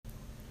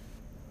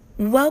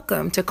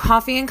Welcome to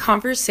Coffee and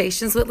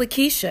Conversations with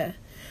Lakeisha.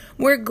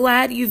 We're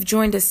glad you've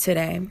joined us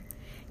today.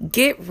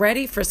 Get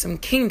ready for some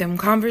kingdom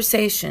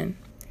conversation.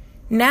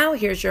 Now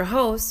here's your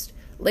host,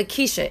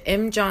 Lakeisha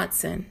M.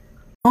 Johnson.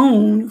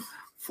 Known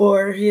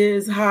for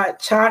his hot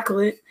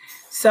chocolate.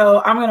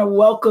 So I'm going to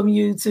welcome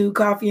you to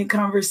Coffee and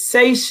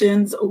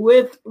Conversations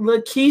with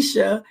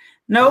Lakeisha.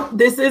 Nope,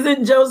 this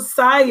isn't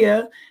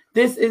Josiah.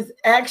 This is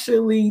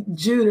actually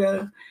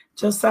Judah.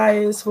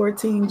 Josiah is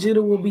 14.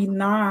 Judah will be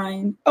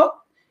 9. Oh,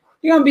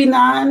 you're going to be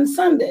 9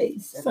 Sunday.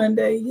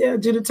 Sunday. Yeah,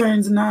 Judah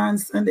turns 9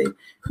 Sunday.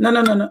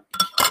 No.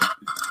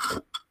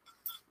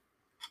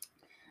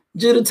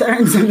 Judah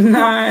turns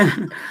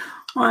 9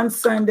 on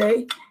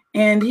Sunday.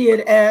 And he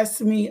had asked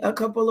me a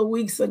couple of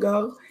weeks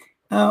ago,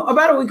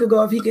 about a week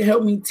ago, if he could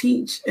help me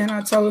teach. And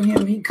I told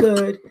him he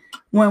could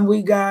when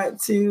we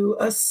got to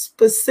a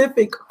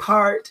specific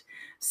part.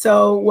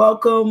 So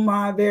welcome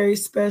my very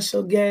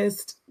special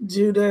guest,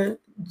 Judah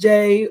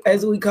J,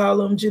 as we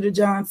call him, Judah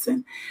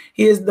Johnson.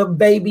 He is the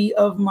baby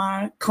of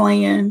my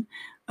clan.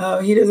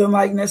 He doesn't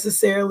like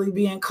necessarily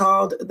being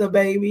called the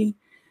baby.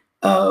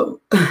 Orange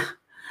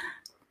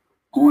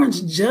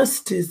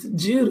Justice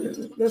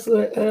Judah. That's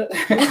what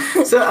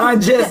so I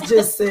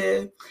just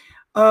said.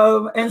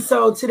 And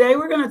so today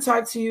we're going to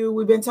talk to you.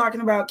 We've been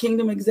talking about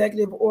Kingdom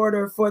Executive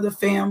Order for the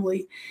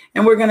family,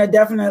 and we're going to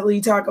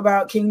definitely talk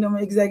about Kingdom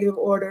Executive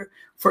Order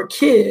for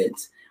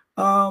kids.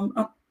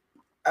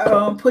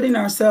 Putting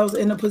ourselves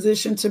in a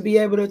position to be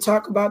able to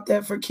talk about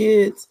that for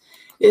kids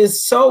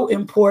is so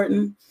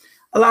important.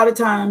 A lot of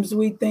times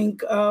we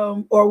think,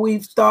 or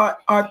we've thought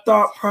our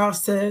thought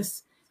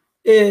process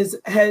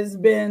has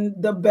been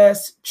the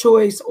best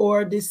choice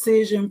or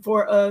decision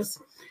for us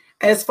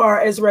as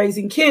far as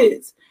raising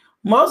kids.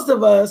 Most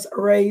of us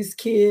raise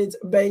kids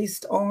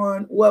based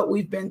on what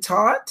we've been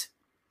taught,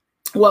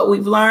 what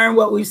we've learned,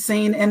 what we've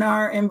seen in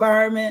our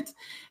environment,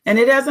 and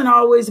it hasn't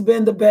always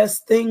been the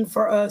best thing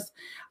for us.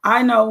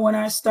 I know when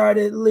I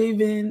started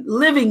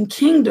living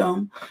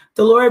kingdom,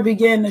 the Lord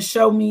began to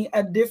show me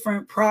a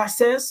different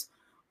process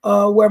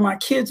where my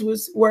kids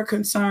were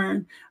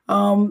concerned,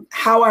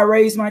 how I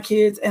raised my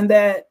kids, and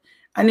that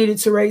I needed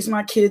to raise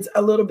my kids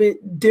a little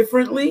bit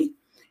differently.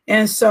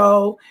 And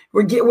so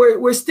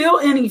we're still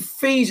in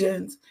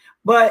Ephesians,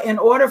 but in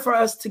order for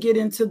us to get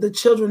into the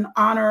children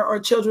honor or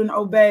children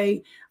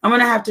obey, I'm going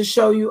to have to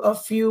show you a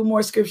few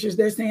more scriptures.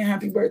 They're saying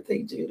happy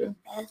birthday, Judah.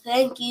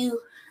 Thank you.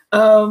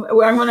 I'm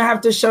going to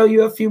have to show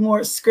you a few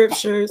more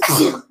scriptures.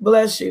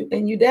 Bless you.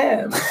 And you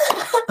dab.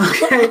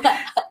 Okay.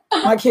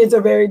 My kids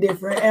are very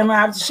different. And I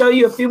have to show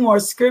you a few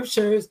more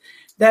scriptures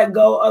that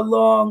go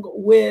along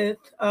with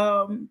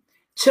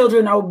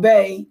children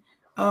obey.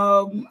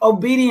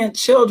 Obedient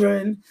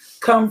children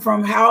come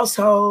from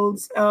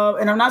households.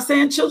 And I'm not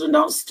saying children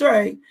don't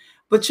stray,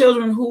 but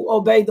children who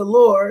obey the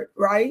Lord,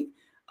 right,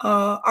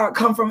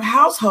 come from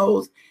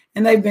households.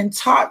 And they've been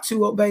taught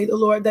to obey the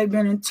Lord. They've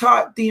been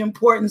taught the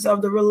importance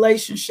of the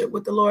relationship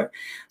with the Lord.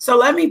 So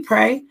let me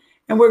pray,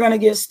 and we're going to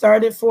get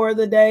started for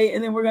the day.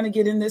 And then we're going to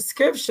get in this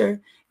scripture,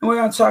 and we're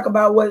going to talk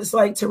about what it's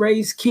like to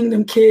raise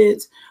kingdom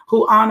kids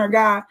who honor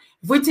God.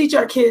 If we teach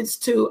our kids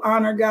to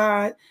honor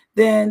God,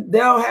 then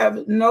they'll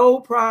have no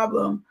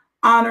problem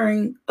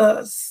honoring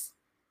us.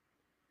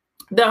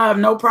 They'll have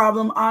no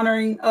problem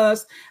honoring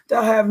us.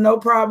 They'll have no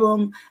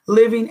problem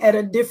living at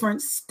a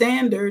different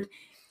standard,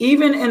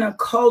 even in a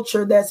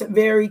culture that's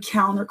very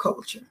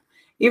counterculture.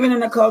 Even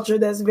in a culture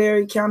that's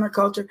very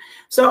counterculture.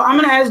 So I'm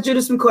going to ask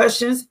Judah some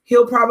questions.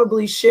 He'll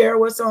probably share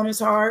what's on his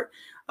heart.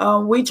 They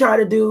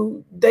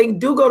do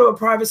go to a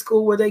private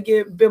school where they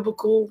get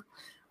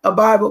a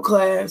Bible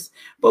class,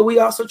 but we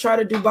also try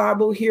to do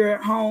Bible here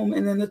at home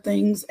and then the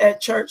things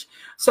at church.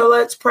 So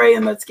let's pray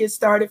and let's get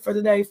started for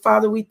the day.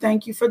 Father, we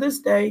thank you for this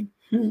day.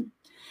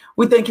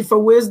 We thank you for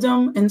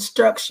wisdom,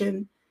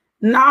 instruction,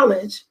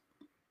 knowledge,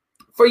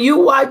 for you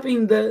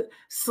wiping the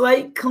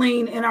slate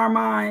clean in our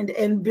mind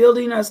and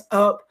building us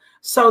up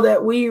so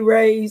that we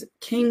raise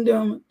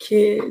kingdom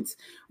kids.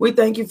 We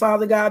thank you,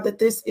 Father God, that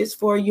this is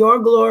for your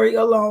glory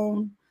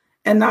alone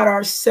and not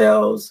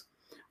ourselves.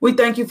 We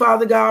thank you,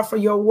 Father God, for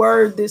your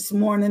word this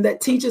morning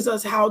that teaches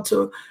us how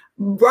to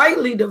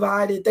rightly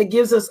divide it, that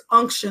gives us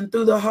unction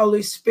through the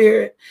Holy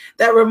Spirit,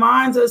 that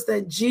reminds us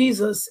that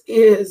Jesus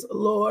is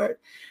Lord.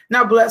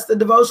 Now bless the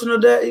devotional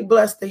day,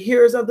 bless the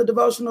hearers of the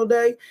devotional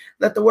day.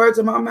 Let the words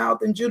of my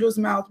mouth and Judah's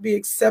mouth be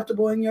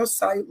acceptable in your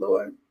sight,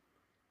 Lord.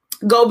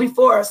 Go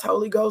before us,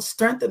 Holy Ghost,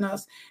 strengthen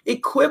us,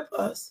 equip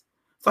us.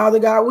 Father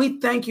God, we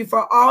thank you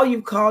for all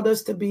you've called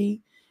us to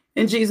be.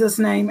 In Jesus'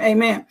 name,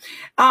 amen.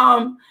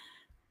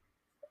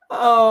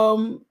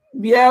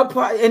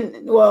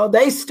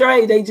 They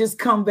stray, they just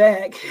come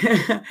back.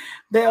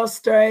 They'll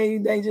stray,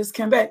 they just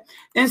come back.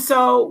 And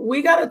so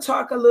we got to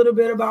talk a little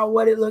bit about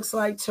what it looks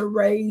like to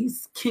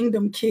raise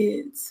kingdom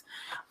kids,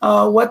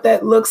 what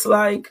that looks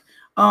like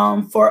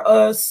for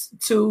us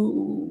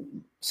to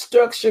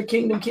structure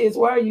kingdom kids.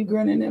 Why are you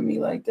grinning at me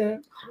like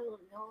that?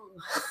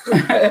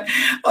 I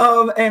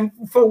don't know. And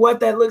for what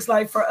that looks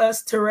like for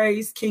us to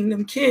raise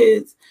kingdom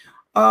kids,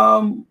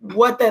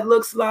 what that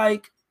looks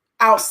like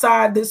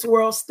outside this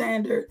world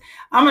standard.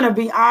 I'm going to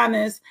be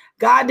honest.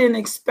 God didn't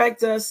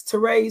expect us to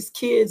raise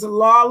kids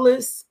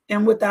lawless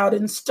and without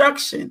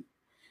instruction.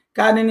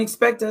 God didn't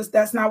expect us.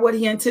 That's not what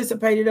he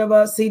anticipated of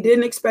us. He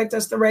didn't expect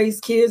us to raise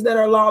kids that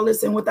are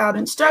lawless and without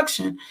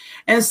instruction.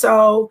 And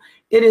so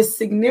it is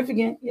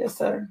significant. Yes,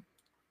 sir.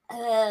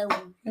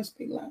 Let's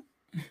speak loud.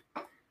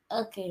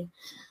 Okay.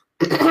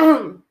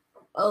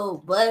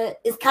 Oh, but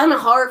it's kind of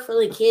hard for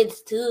the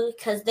kids too,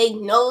 because they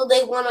know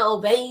they want to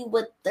obey,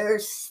 but they're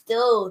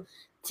still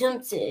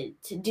tempted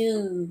to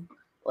do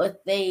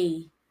what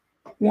they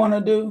want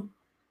to do.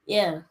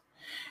 Yeah.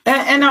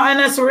 And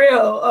that's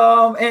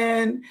real.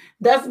 And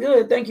that's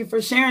good. Thank you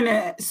for sharing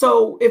that.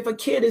 So if a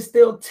kid is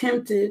still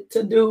tempted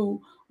to do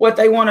what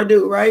they want to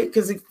do, right?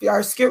 Because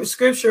our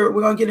scripture,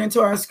 we're going to get into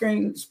our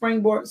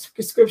springboard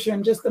scripture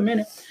in just a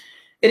minute.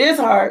 It is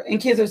hard,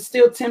 and kids are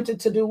still tempted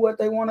to do what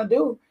they want to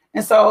do.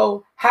 And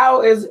so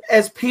how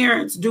as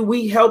parents do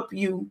we help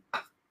you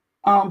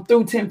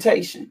through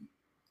temptation?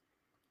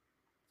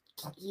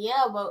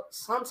 Yeah, but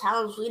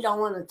sometimes we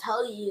don't want to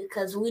tell you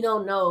because we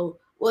don't know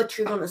what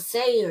you're going to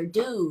say or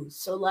do.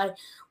 So, like,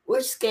 we're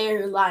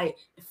scared. Like,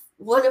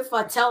 what if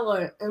I tell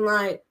her and,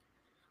 like,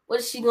 what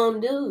is she going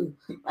to do?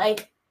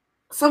 Like,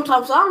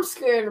 sometimes I'm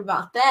scared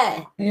about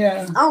that.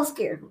 Yeah. I'm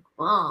scared of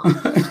Mom.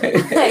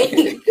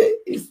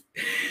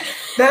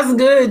 That's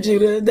good,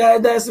 Judah.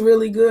 That's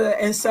really good.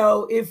 And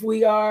so if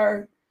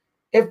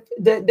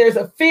there's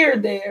a fear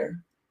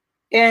there,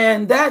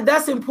 and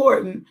that's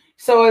important.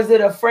 So is it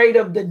afraid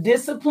of the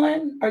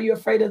discipline? Are you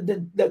afraid of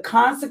the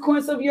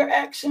consequence of your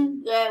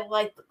action? Yeah,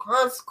 like the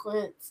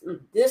consequence and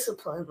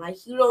discipline.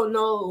 Like, you don't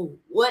know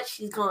what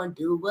she's going to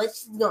do, what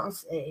she's going to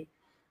say.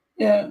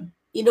 Yeah.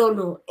 You don't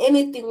know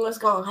anything what's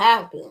going to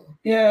happen.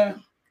 Yeah.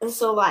 And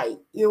so, like,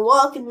 you're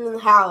walking in the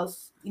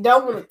house. You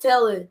don't want to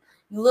tell her.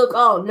 You look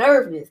all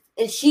nervous.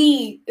 And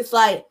it's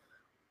like,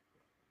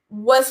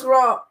 what's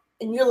wrong?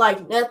 And you're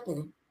like,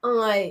 nothing. I'm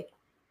like,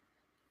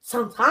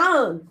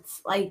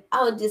 sometimes, like,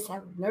 I would just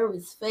have a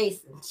nervous face.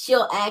 And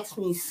she'll ask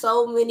me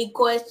so many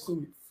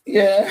questions.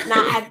 Yeah. And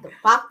I have to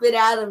pop it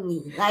out of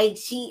me. Like,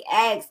 she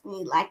asked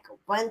me, like, a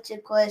bunch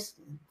of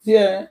questions.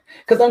 Yeah.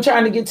 Because I'm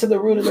trying to get to the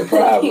root of the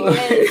problem.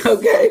 Yes.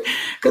 Okay.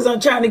 Because I'm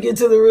trying to get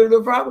to the root of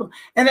the problem.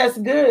 And that's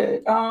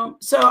good.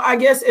 So I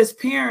guess as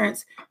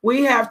parents,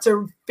 we have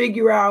to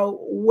figure out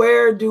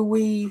where do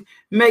we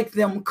make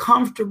them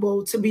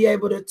comfortable to be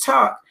able to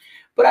talk.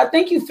 But I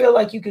think you feel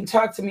like you can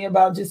talk to me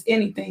about just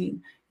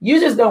anything. You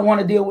just don't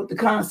want to deal with the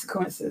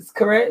consequences,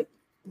 correct?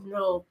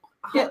 No.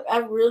 Yeah.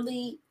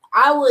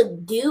 I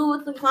would deal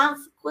with the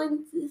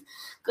consequences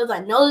because I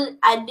know that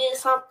I did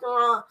something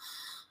wrong.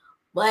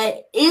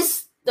 But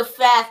it's the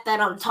fact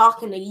that I'm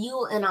talking to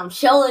you and I'm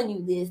showing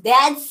you this.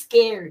 That's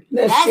scary.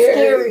 That's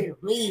scary to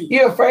me.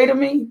 You're afraid of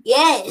me?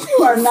 Yes.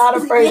 You are not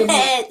afraid of me.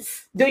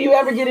 Yes. Do you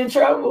ever get in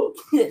trouble?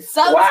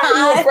 Sometimes. Why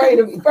are you afraid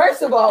of me?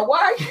 First of all, why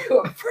are you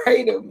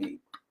afraid of me?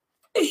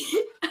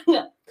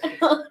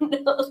 Oh,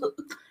 no.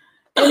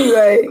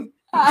 Anyway,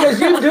 because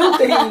you do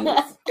things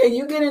and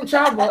you get in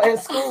trouble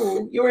at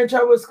school. You were in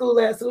trouble at school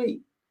last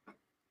week.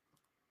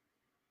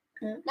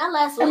 Not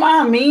last week. Am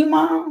I a mean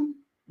mom?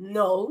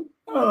 No.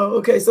 Oh,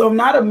 okay. So I'm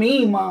not a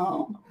mean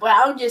mom. But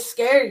I'm just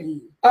scared of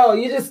you. Oh,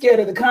 you're just scared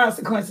of the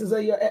consequences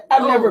of your...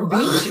 I've never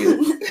beat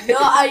you. No,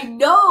 I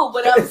know,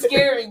 but I'm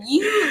scared of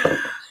you.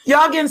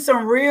 Y'all getting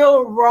some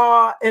real,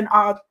 raw, and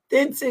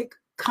authentic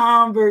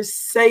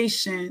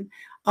conversation.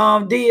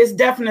 D is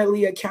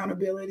definitely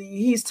accountability.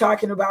 He's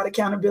talking about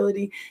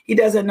accountability. He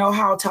doesn't know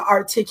how to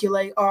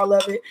articulate all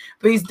of it,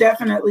 but he's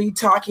definitely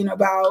talking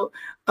about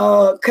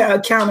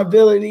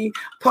accountability.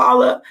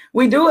 Paula,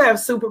 we do have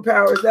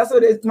superpowers. That's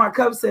what my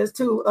cup says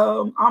too.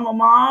 I'm a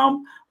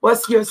mom.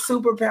 What's your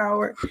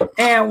superpower?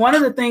 And one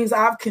of the things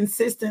I've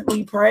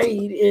consistently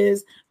prayed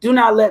is, do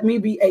not let me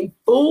be a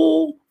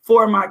fool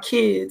for my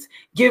kids.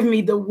 Give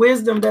me the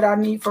wisdom that I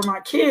need for my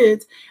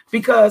kids,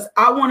 because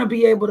I want to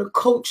be able to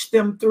coach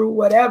them through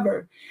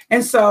whatever.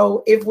 And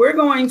so if we're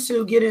going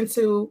to get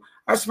into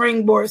our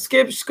springboard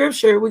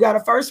scripture, we got to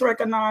first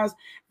recognize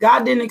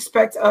God didn't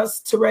expect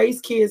us to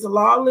raise kids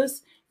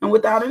lawless and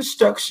without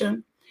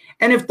instruction.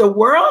 And if the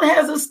world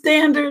has a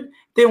standard,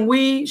 then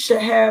we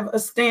should have a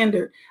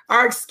standard.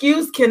 Our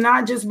excuse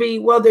cannot just be,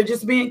 well, they're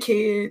just being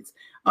kids.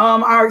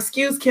 Our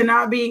excuse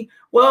cannot be,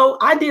 well,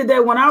 I did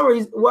that when I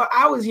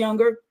was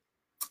younger.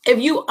 If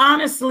you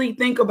honestly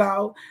think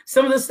about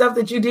some of the stuff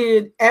that you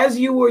did as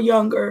you were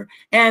younger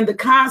and the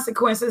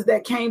consequences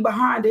that came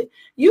behind it,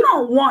 you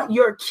don't want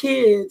your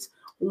kids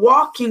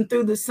walking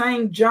through the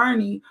same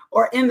journey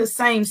or in the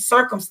same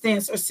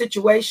circumstance or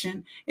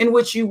situation in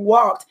which you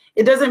walked.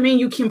 It doesn't mean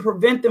you can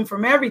prevent them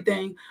from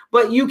everything,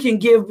 but you can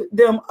give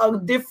them a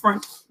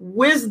different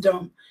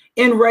wisdom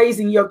in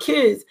raising your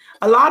kids.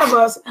 A lot of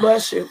us,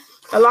 bless you,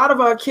 a lot of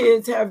our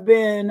kids have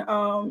been,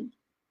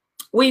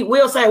 we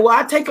will say, well,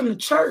 I take them to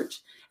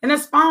church, and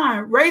that's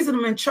fine. Raising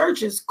them in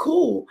church is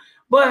cool,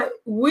 but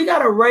we got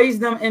to raise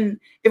them. And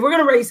if we're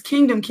going to raise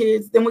kingdom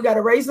kids, then we got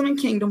to raise them in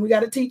kingdom. We got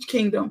to teach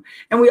kingdom.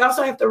 And we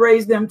also have to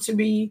raise them to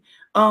be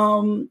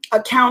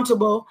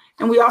accountable,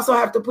 and we also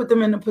have to put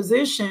them in a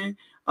position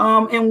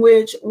in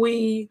which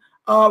we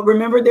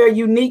remember their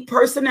unique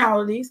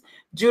personalities.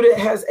 Judah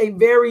has a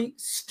very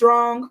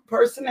strong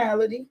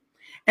personality,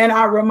 and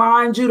I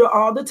remind Judah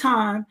all the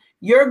time,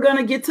 you're going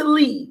to get to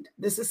lead.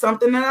 This is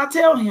something that I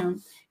tell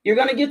him. You're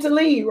going to get to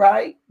lead,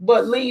 right?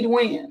 But lead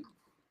when?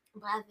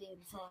 By the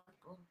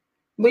example.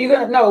 But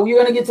you're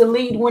going to get to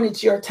lead when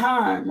it's your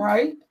time,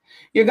 right?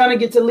 You're going to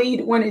get to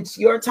lead when it's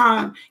your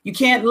time. You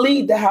can't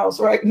lead the house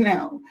right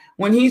now.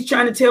 When he's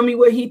trying to tell me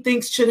what he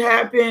thinks should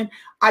happen,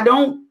 I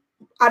don't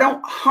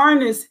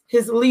harness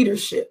his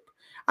leadership.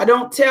 I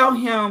don't tell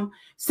him,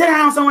 sit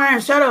down somewhere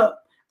and shut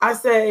up. I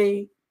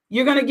say,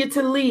 you're going to get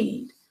to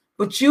lead,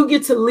 but you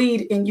get to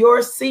lead in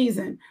your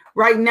season.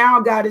 Right now,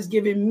 God is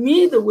giving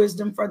me the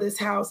wisdom for this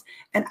house,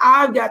 and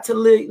I've got to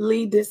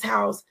lead this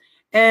house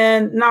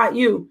and not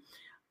you.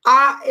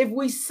 If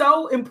we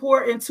sow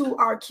important to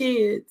our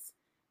kids,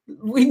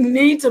 we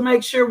need to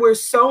make sure we're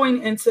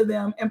sowing into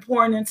them and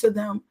pouring into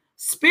them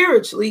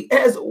spiritually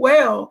as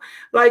well.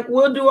 Like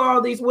we'll do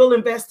all these, we'll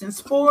invest in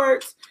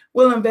sports,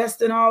 we'll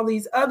invest in all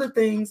these other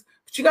things,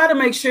 but you got to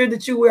make sure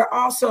that you are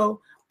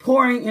also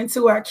pouring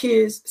into our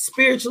kids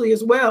spiritually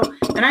as well.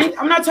 And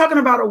I'm not talking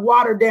about a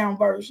watered down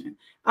version.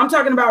 I'm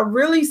talking about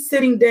really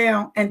sitting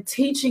down and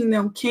teaching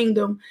them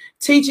kingdom,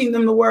 teaching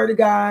them the word of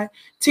God,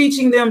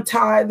 teaching them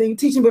tithing,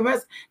 teaching them.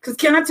 Because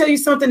can I tell you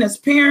something, as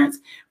parents,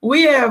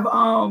 we have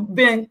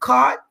been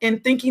caught in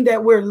thinking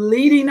that we're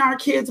leading our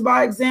kids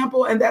by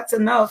example, and that's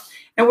enough.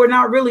 And we're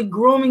not really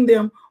grooming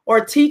them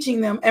or teaching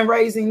them and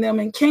raising them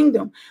in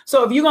kingdom.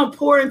 So if you're going to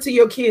pour into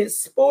your kids'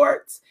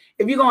 sports,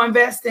 if you're going to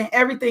invest in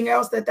everything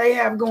else that they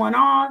have going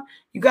on,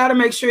 you got to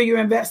make sure you're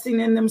investing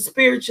in them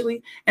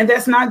spiritually. And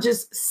that's not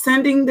just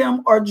sending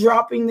them or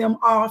dropping them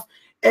off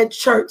at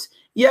church.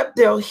 Yep,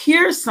 they'll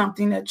hear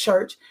something at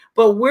church,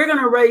 but we're going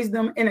to raise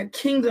them in a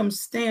kingdom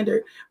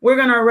standard. We're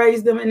going to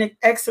raise them in an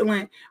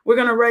excellent. We're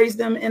going to raise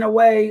them in a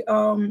way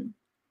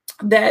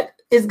that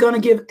is going to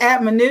give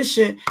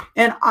admonition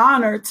and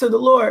honor to the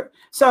Lord.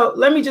 So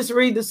let me just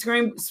read the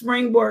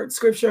springboard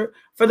scripture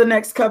for the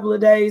next couple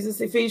of days.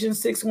 It's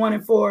Ephesians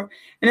 6:1-4.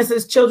 And it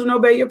says, children,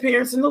 obey your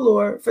parents in the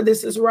Lord, for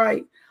this is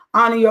right.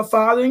 Honor your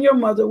father and your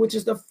mother, which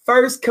is the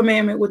first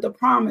commandment with a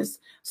promise,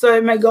 so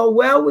it may go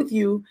well with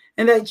you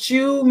and that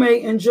you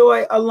may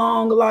enjoy a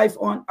long life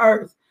on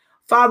earth.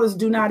 Fathers,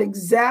 do not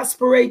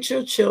exasperate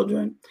your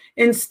children.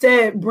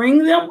 Instead,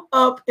 bring them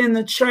up in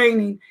the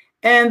training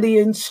and the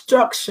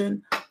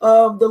instruction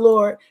of the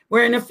Lord.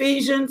 We're in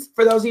Ephesians.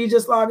 For those of you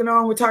just logging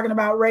on, we're talking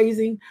about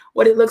raising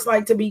what it looks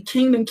like to be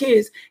kingdom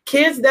kids,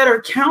 kids that are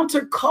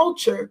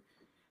counterculture,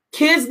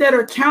 kids that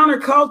are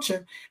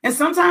counterculture. And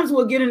sometimes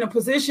we'll get in a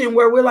position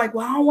where we're like,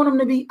 well, I don't want them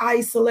to be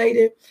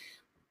isolated.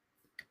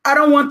 I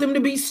don't want them to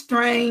be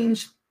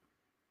strange.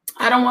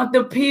 I don't want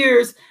the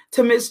peers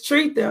to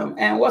mistreat them.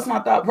 And what's my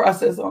thought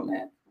process on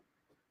that?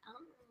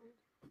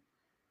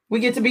 We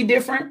get to be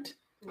different.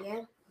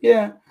 Yeah.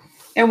 Yeah.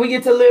 And we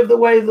get to live the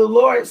way the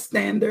Lord's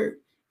standard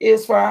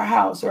is for our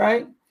house,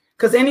 right?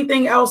 Because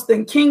anything else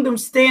than kingdom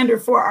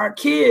standard for our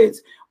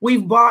kids,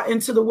 we've bought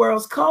into the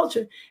world's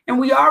culture. And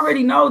we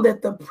already know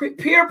that the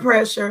peer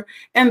pressure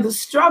and the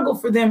struggle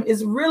for them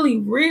is really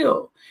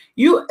real.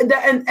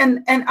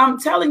 And I'm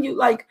telling you,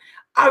 like,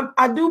 I've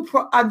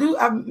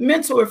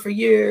mentored for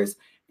years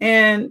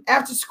and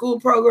after school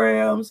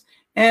programs,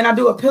 and I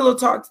do a pillow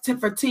talk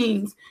for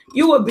teens.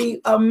 You will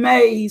be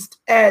amazed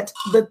at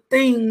the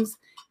things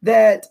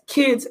that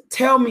kids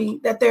tell me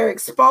that they're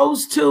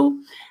exposed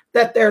to,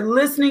 that they're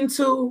listening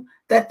to,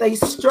 that they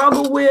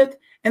struggle with,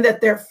 and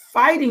that they're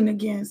fighting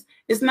against.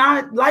 It's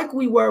not like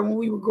we were when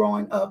we were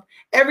growing up.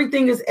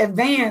 Everything is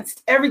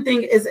advanced.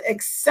 Everything is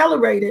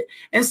accelerated.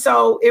 And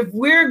so if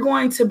we're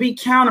going to be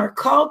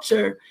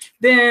counterculture,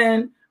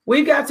 then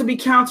we've got to be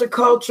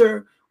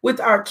counterculture with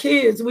our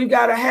kids. We've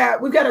got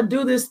to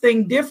do this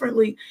thing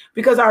differently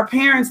because our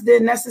parents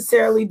didn't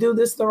necessarily do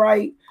this the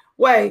right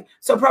way.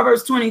 So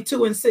Proverbs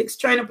 22:6,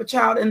 train up a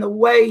child in the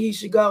way he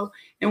should go,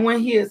 and when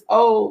he is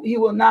old, he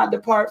will not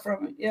depart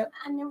from it. Yeah.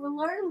 I never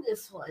learned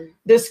this one.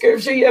 This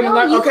scripture you haven't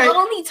learned? Okay. You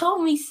only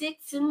told me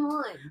 6 and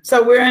 1.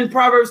 So we're in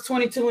Proverbs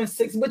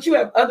 22:6, but you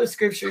have other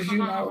scriptures, you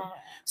know.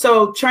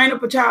 So train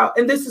up a child,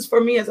 and this is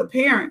for me as a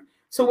parent.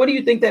 So what do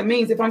you think that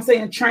means if I'm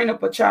saying train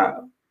up a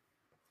child?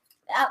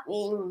 That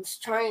means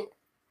train.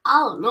 I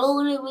don't know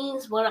what it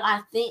means, but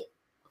I think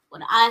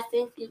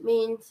it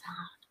means.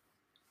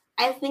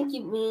 I think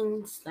it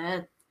means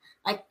that,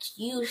 like,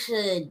 you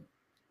should,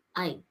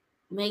 like,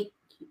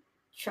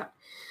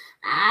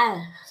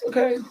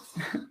 Okay.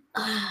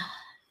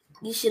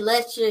 You should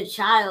let your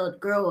child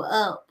grow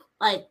up,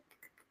 like,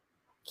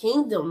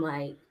 kingdom,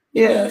 like.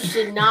 Yeah. You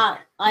should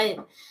not, like,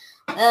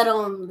 let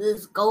him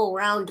just go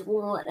around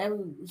doing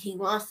whatever he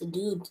wants to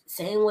do,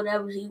 saying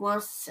whatever he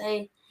wants to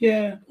say.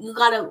 Yeah. You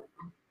gotta,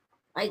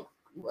 like,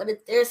 what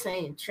if they're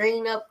saying,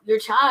 train up your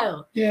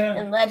child. Yeah.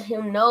 And let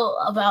him know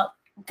about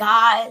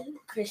God,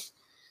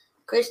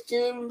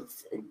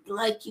 Christians,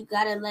 like, you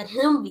gotta let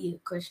him be a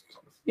Christian.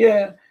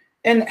 Yeah.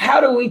 And how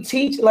do we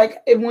teach?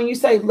 Like when you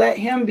say let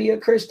him be a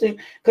Christian,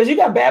 because you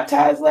got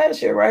baptized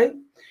last year, right?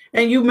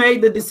 And you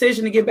made the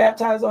decision to get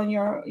baptized on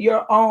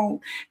your own.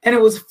 And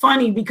it was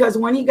funny because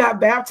when he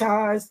got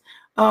baptized,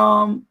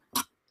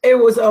 it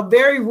was a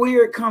very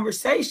weird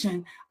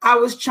conversation. I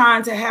was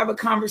trying to have a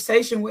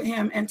conversation with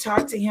him and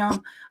talk to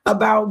him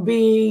about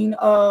being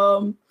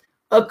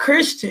a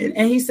Christian.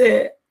 And he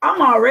said,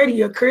 I'm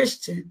already a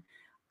Christian.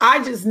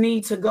 I just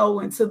need to go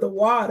into the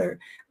water.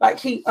 Like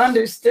he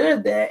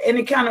understood that. And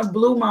it kind of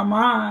blew my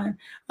mind.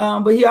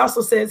 But he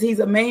also says he's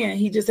a man.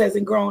 He just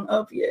hasn't grown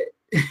up yet.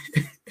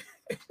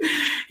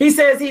 He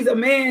says he's a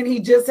man. He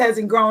just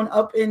hasn't grown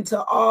up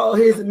into all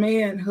his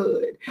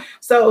manhood.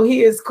 So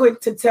he is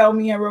quick to tell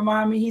me and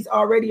remind me he's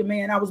already a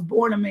man. I was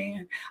born a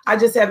man. I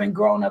just haven't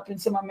grown up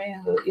into my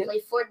manhood yet. I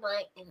play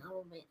Fortnite and I'm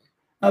a man.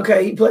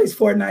 Okay, he plays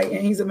Fortnite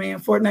and he's a man.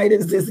 Fortnite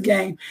is this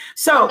game.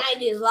 So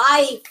Fortnite is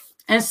life.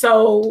 And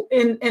so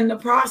in the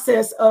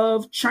process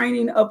of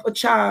training up a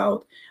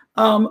child,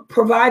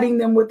 providing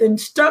them with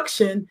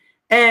instruction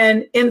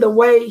and in the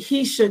way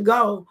he should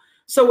go.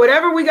 So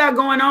whatever we got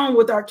going on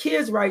with our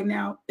kids right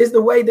now is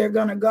the way they're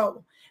going to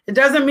go. It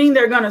doesn't mean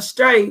they're going to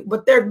stray,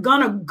 but they're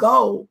going to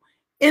go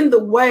in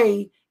the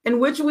way in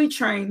which we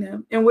train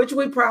them, in which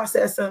we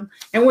process them,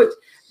 in which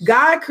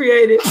God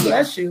created,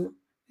 bless you,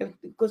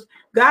 because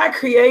God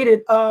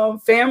created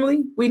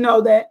family. We know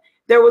that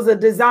there was a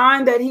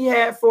design that he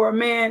had for a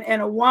man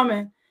and a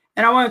woman.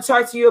 And I want to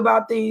talk to you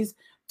about these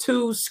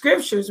two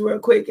scriptures real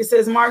quick. It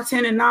says Mark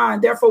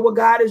 10:9, therefore what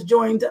God has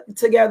joined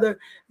together,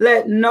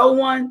 let no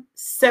one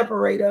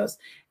separate us.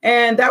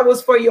 And that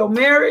was for your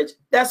marriage.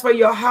 That's for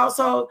your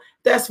household.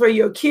 That's for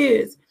your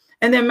kids.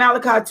 And then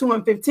Malachi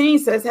 2:15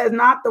 says, has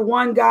not the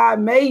one God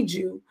made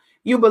you?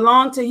 You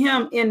belong to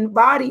him in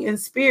body and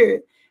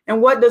spirit.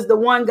 And what does the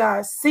one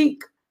God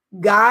seek?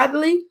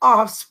 Godly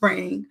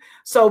offspring.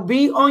 So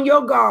be on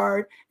your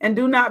guard and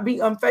do not be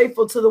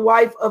unfaithful to the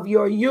wife of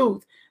your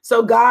youth.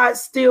 So God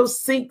still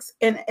seeks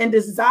and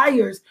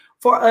desires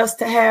for us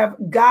to have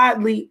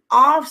godly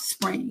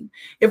offspring.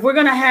 If we're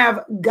going to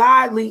have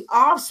godly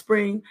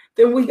offspring,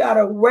 then we got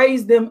to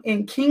raise them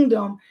in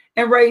kingdom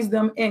and raise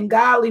them in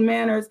godly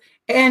manners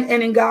and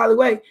in godly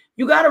way.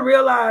 You got to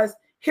realize,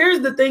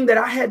 here's the thing that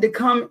I had to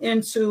come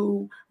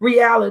into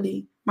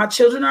reality. My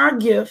children are a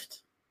gift.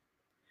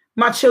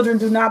 My children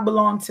do not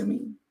belong to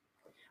me.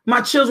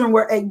 My children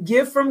were a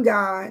gift from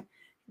God.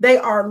 They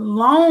are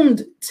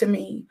loaned to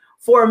me.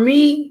 For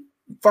me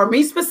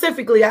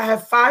specifically, I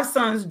have 5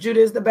 sons.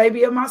 Judah is the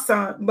baby of my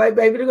son,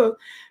 baby to go.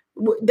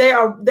 They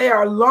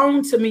are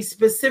loaned to me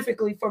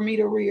specifically for me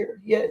to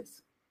rear.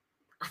 Yes.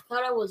 I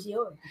thought it was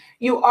yours.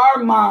 You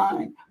are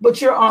mine,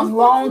 but you're on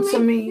loan to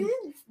me.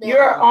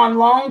 You're on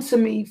loan to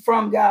me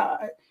from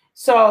God.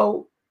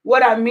 So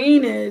what I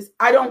mean is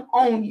I don't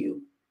own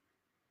you.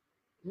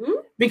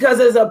 Because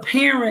as a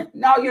parent,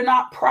 no, you're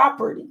not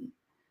property.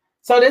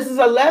 So this is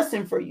a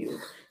lesson for you.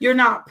 You're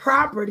not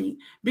property,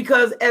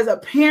 because as a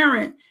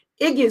parent,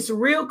 it gets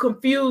real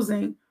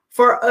confusing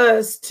for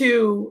us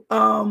to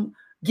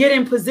get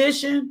in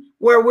position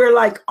where we're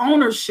like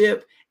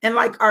ownership and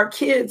like our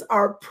kids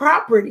are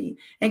property.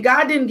 And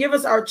God didn't give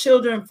us our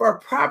children for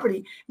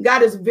property.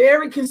 God is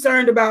very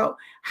concerned about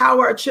how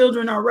our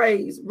children are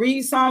raised.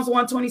 Read Psalms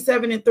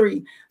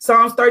 127:3,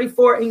 Psalms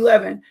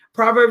 34:11,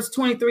 Proverbs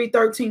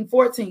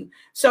 23:13-14.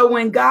 So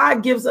when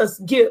God gives us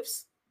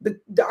gifts,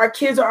 our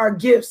kids are our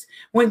gifts.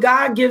 When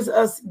God gives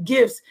us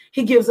gifts,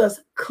 he gives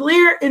us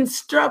clear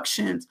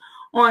instructions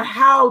on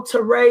how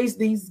to raise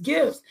these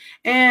gifts.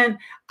 And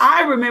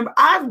I remember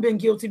I've been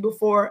guilty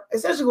before,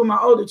 especially with my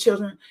older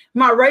children.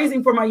 My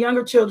raising for my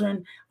younger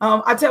children,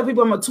 I tell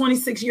people I'm a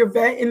 26-year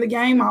vet in the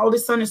game. My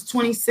oldest son is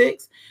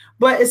 26.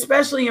 But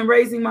especially in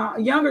raising my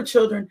younger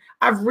children,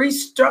 I've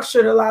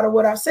restructured a lot of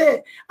what I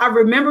said. I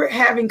remember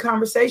having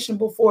conversation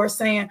before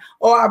saying,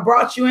 oh, I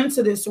brought you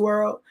into this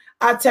world.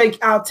 I'll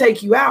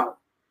take you out.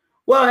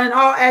 Well, in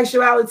all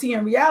actuality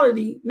and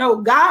reality, no,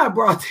 God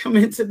brought them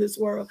into this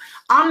world.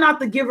 I'm not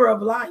the giver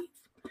of life.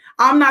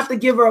 I'm not the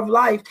giver of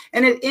life.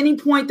 And at any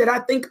point that I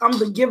think I'm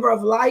the giver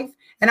of life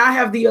and I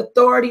have the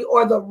authority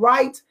or the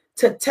right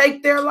to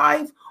take their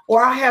life,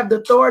 or I have the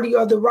authority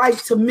or the right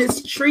to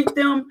mistreat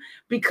them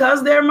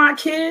because they're my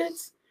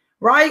kids,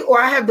 right?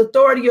 Or I have the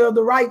authority or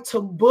the right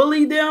to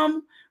bully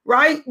them,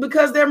 right?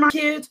 Because they're my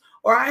kids,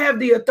 or I have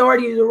the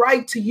authority or the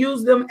right to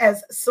use them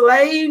as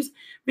slaves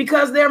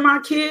because they're my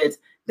kids,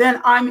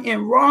 then I'm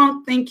in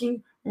wrong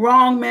thinking,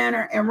 wrong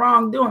manner, and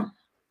wrongdoing.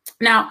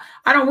 Now,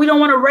 we don't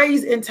want to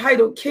raise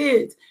entitled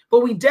kids, but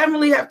we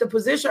definitely have to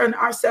position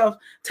ourselves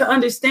to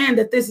understand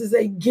that this is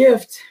a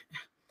gift.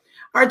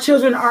 Our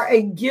children are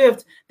a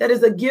gift. That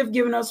is a gift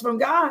given us from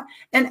God.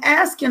 And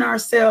asking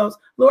ourselves,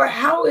 Lord,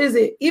 how is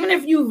it, even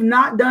if you've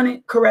not done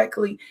it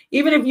correctly,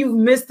 even if you've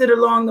missed it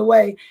along the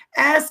way,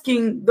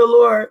 asking the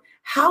Lord,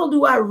 how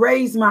do I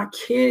raise my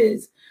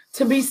kids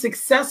to be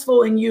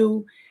successful in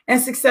you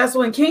and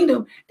successful in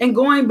kingdom? And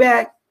going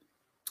back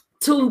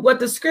to what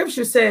the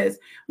scripture says,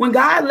 when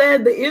God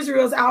led the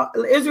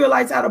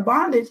Israelites out of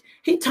bondage,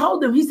 he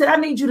told them, he said, I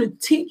need you to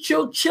teach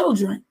your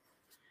children.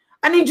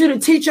 I need you to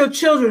teach your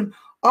children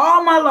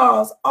all my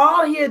laws,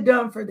 all he had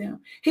done for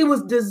them. He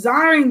was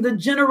desiring the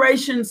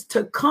generations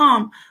to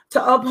come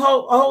to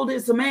uphold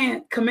his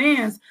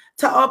commands,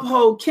 to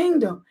uphold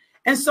kingdom.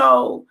 And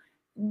so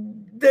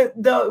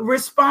the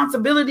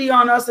responsibility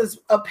on us as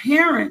a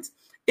parent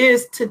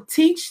is to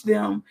teach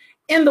them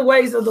in the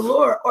ways of the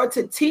Lord, or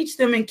to teach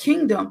them in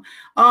kingdom.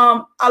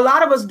 A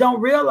lot of us don't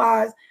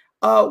realize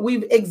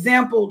we've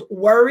exampled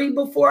worry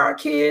before our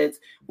kids.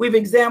 We've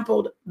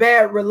exampled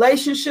bad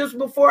relationships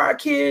before our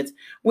kids.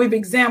 We've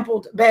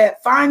exampled bad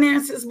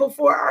finances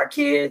before our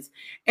kids.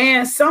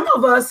 And some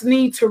of us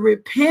need to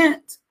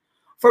repent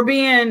for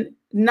being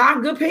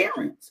not good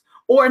parents,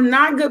 or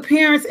not good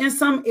parents in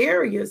some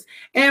areas.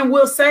 And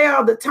we'll say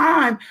all the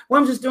time,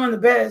 well, I'm just doing the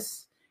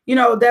best,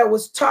 that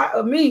was taught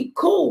of me.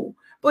 Cool.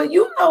 But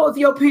if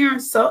your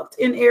parents sucked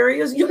in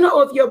areas,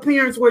 if your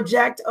parents were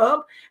jacked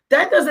up,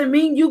 that doesn't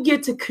mean you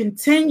get to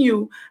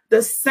continue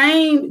the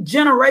same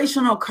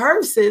generational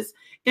curses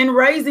in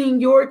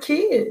raising your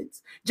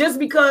kids. Just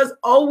because,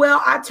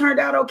 I turned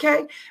out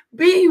okay.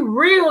 Be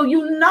real.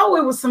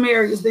 It was some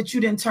areas that you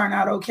didn't turn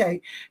out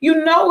okay.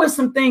 It's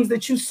some things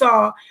that you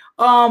saw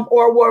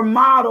or were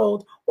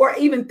modeled, or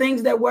even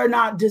things that were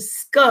not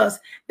discussed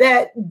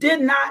that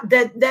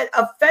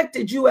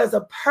affected you as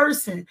a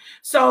person.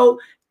 So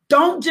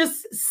don't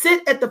just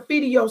sit at the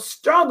feet of your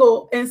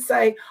struggle and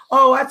say,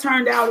 I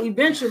turned out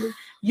eventually.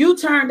 You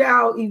turned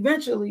out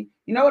eventually.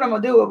 You know what I'm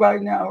going to do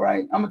right now,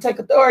 right? I'm going to take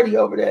authority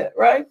over that,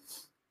 right?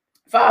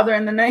 Father,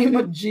 in the name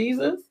of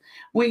Jesus,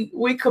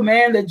 we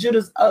command that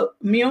Judah's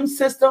immune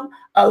system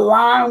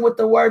align with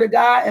the word of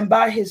God, and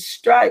by his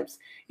stripes,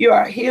 you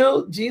are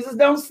healed. Jesus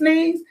don't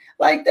sneeze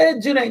like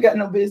that. Judah ain't got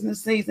no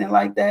business sneezing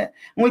like that.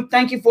 And we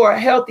thank you for a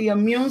healthy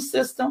immune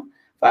system,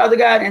 Father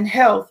God, and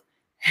health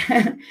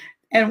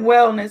and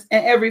wellness,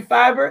 and every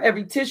fiber,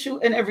 every tissue,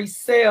 and every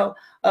cell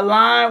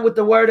align with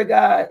the word of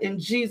God, in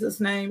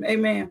Jesus' name.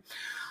 Amen.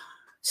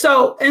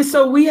 So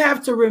we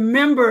have to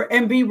remember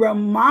and be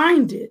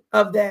reminded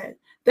of that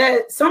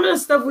some of the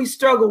stuff we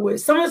struggle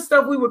with, some of the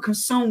stuff we were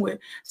consumed with,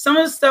 some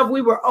of the stuff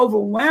we were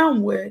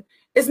overwhelmed with,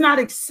 it's not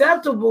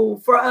acceptable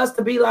for us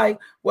to be like,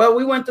 well,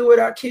 we went through it,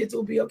 our kids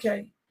will be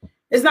okay.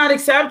 It's not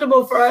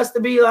acceptable for us to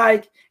be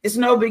like, it's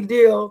no big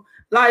deal.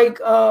 Like,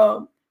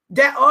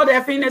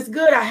 that thing that's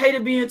good, I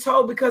hated being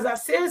told because I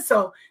said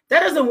so.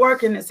 That doesn't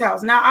work in this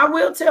house. Now, I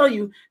will tell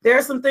you, there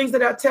are some things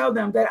that I tell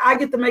them that I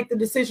get to make the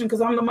decision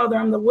because I'm the mother,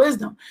 I'm the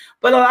wisdom.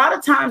 But a lot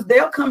of times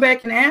they'll come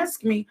back and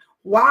ask me,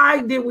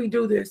 why did we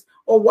do this?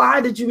 Or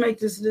why did you make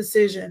this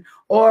decision?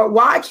 Or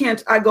why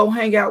can't I go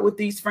hang out with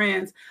these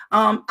friends?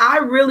 I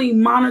really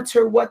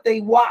monitor what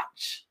they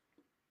watch.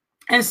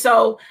 And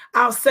so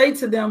I'll say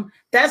to them,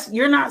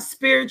 you're not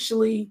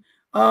spiritually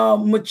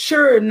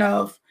mature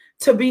enough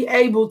to be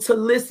able to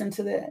listen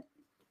to that.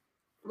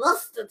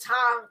 Most of the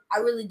time, I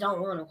really don't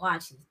want to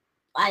watch it.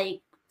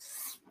 Like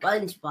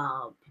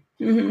SpongeBob.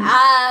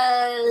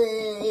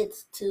 Mm-hmm.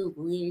 It's too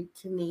weird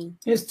to me.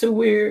 It's too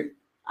weird.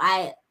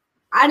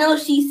 I know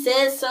she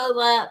says so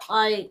that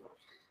like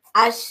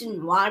I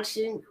shouldn't watch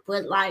it,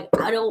 but like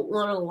I don't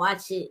want to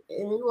watch it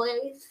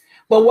anyways.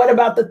 But what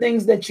about the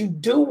things that you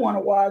do want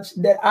to watch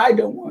that I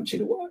don't want you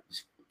to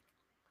watch?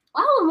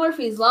 Well,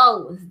 Murphy's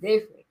Law was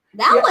different.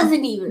 That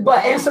wasn't even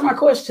But bad. Answer my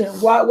question.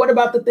 What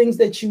about the things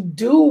that you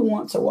do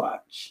want to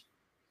watch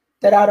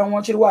that I don't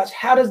want you to watch?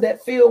 How does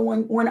that feel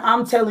when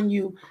I'm telling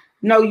you,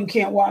 no, you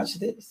can't watch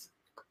this?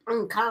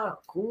 I'm kind of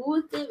cool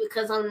with it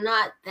because I'm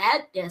not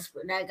that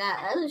desperate. I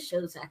got other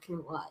shows I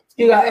can watch.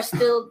 They're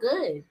still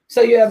good.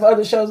 So you have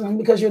other shows, and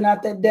because you're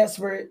not that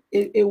desperate,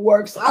 it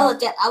works. I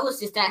was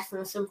just asking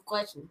a simple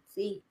question.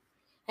 See,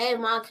 hey,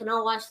 Mom, can I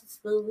watch this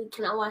movie?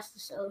 Can I watch the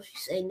show? She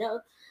say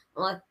no.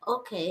 I'm like,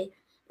 okay.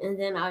 And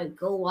then I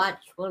go watch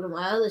one of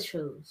my other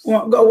shows.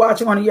 Well, go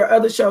watch one of your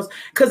other shows.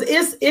 Because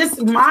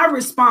it's my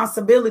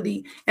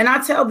responsibility. And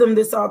I tell them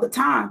this all the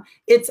time.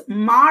 It's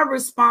my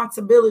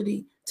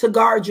responsibility to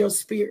guard your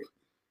spirit.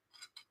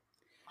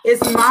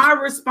 It's my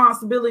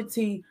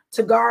responsibility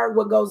to guard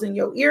what goes in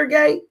your ear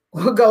gate,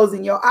 what goes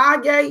in your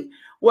eye gate,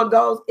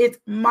 it's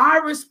my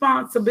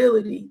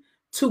responsibility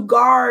to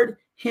guard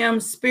him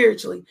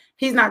spiritually.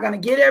 He's not going to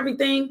get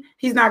everything.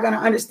 He's not going to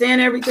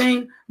understand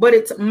everything, but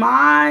it's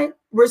my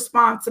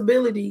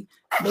responsibility,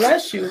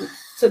 bless you,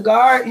 to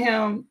guard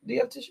him. Do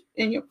you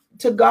have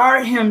to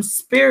guard him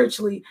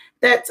spiritually?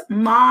 That's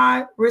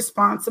my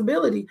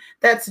responsibility.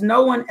 That's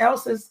no one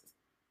else's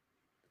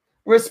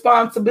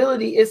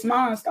responsibility. It's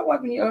mine. Stop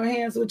wiping your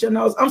hands with your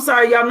nose. I'm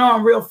sorry, y'all know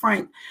I'm real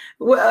frank.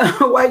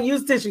 White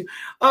use tissue.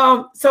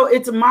 So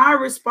it's my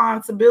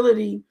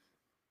responsibility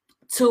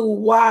to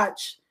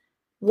watch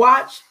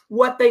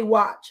what they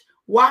watch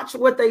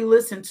what they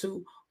listen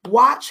to,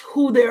 watch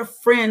who their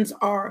friends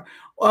are,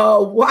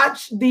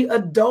 watch the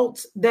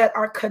adults that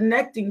are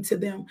connecting to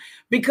them.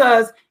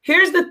 Because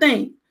here's the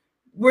thing,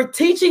 we're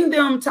teaching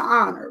them to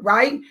honor,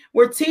 right?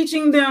 We're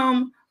teaching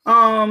them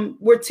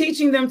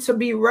to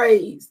be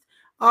raised.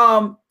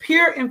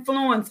 peer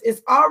influence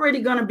is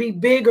already going to be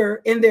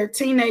bigger in their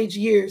teenage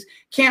years.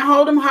 Can't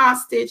hold them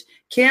hostage,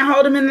 can't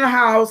hold them in the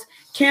house,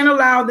 can't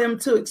allow them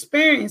to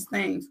experience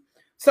things.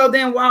 So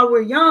then while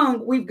we're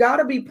young, we've got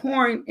to be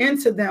pouring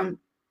into them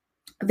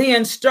the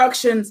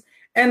instructions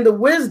and the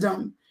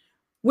wisdom.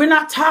 We're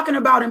not talking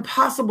about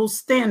impossible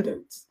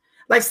standards.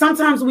 Like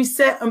sometimes we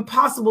set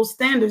impossible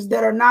standards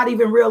that are not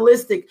even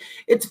realistic.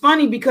 It's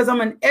funny because I'm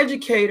an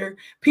educator.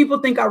 People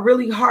think I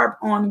really harp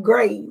on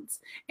grades,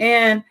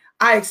 and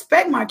I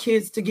expect my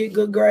kids to get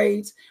good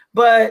grades,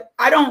 but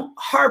I don't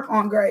harp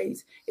on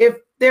grades. If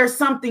there's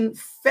something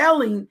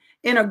failing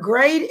in a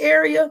grade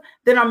area,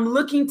 then I'm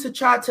looking to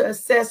try to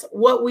assess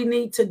what we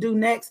need to do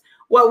next,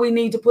 what we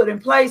need to put in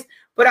place.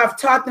 But I've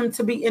taught them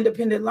to be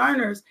independent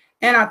learners,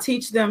 and I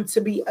teach them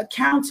to be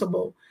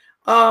accountable.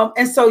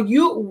 And so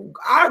you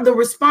are the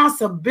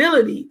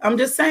responsibility. I'm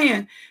just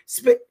saying,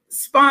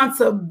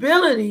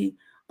 responsibility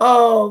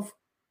of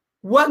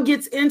what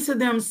gets into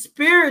them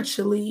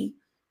spiritually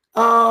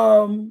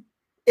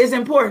is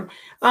important.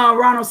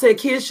 Ronald said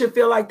kids should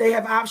feel like they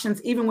have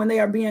options even when they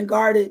are being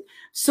guarded,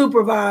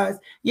 supervised.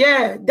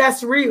 Yeah,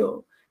 that's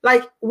real.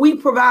 Like we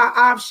provide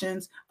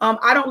options.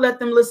 I don't let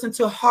them listen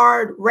to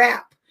hard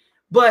rap,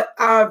 but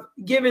I've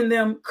given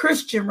them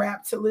Christian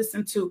rap to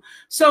listen to.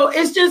 So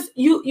it's just,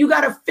 you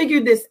got to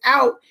figure this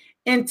out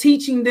and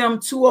teaching them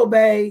to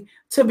obey,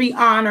 to be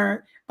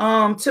honored,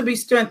 to be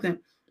strengthened.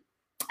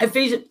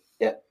 Ephesians.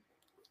 Yeah.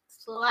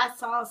 So I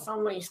saw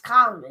somebody's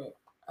comment.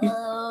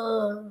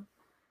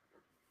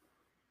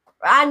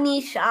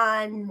 Rodney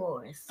Sean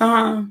Morris.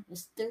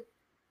 Mr.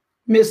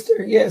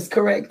 Yes,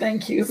 correct.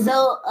 Thank you.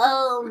 So,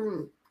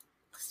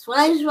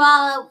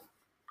 SpongeBob,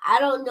 I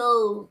don't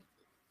know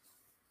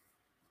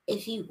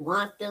if you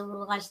want them to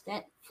watch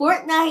that.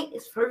 Fortnite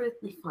is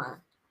perfectly fine.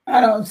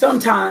 I don't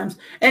sometimes,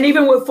 and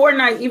even with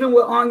Fortnite, even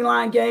with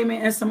online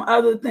gaming and some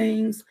other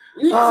things,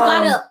 you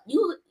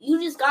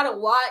just gotta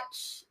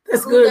watch.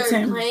 That's who good,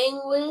 they're Tim.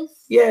 playing with.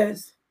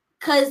 Yes.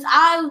 Cause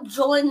I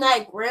joined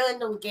like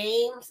random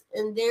games,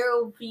 and there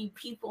will be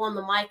people on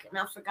the mic, and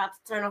I forgot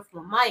to turn off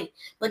my mic.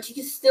 But you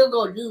can still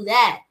go do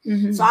that.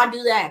 Mm-hmm. So I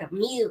do that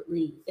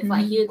immediately if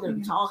I hear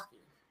them talking.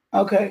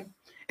 Okay.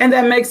 And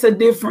that makes a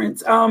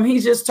difference.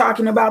 He's just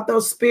talking about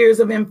those spheres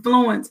of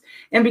influence.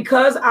 And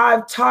because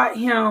I've taught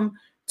him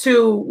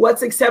to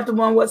what's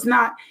acceptable and what's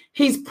not,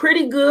 he's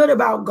pretty good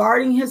about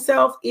guarding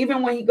himself,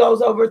 even when he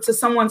goes over to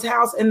someone's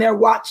house and they're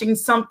watching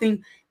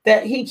something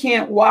that he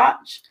can't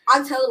watch.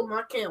 I tell him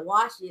I can't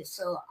watch it.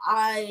 So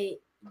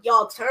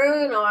y'all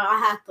turn, or I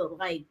have to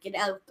like get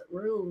out of the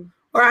room.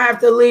 Or I have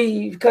to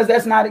leave because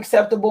that's not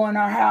acceptable in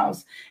our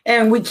house.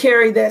 And we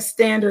carry that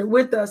standard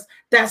with us.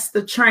 That's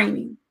the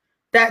training.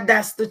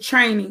 That's the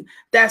training.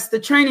 That's the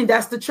training.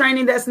 That's the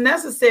training that's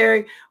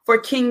necessary for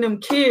kingdom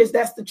kids.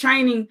 That's the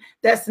training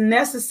that's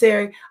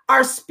necessary.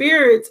 Our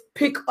spirits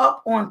pick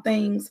up on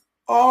things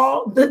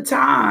all the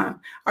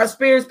time. Our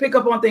spirits pick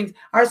up on things.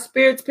 Our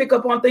spirits pick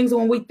up on things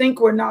when we think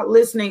we're not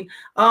listening.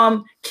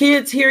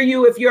 Kids hear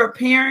you if you're a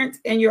parent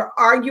and you're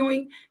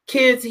arguing.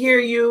 Kids hear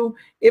you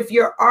if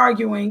you're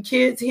arguing.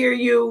 Kids hear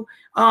you.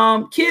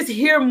 Kids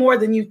hear more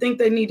than you think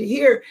they need to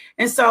hear.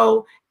 And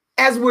so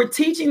as we're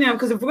teaching them,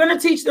 because if we're going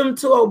to teach them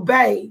to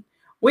obey,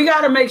 we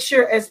got to make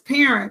sure as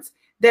parents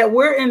that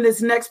we're in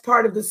this next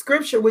part of the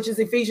scripture, which is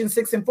Ephesians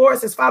 6:4. It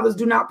says, fathers,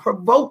 do not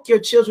provoke your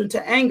children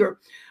to anger,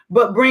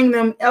 but bring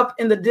them up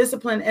in the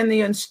discipline and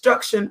the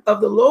instruction of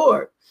the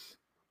Lord.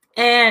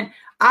 And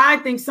I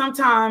think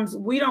sometimes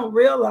we don't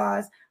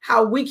realize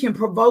how we can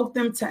provoke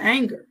them to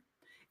anger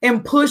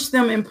and push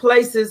them in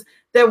places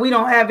that we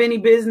don't have any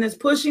business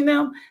pushing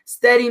them,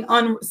 setting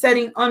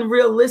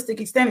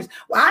unrealistic standards.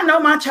 Well, I know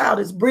my child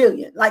is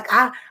brilliant. Like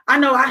I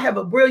know I have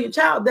a brilliant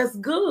child. That's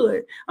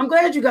good. I'm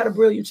glad you got a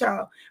brilliant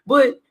child.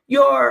 But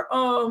your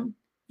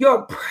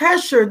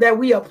pressure that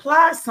we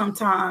apply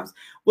sometimes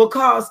will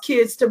cause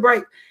kids to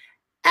break.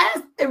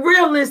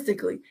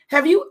 Realistically,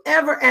 have you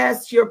ever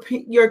asked your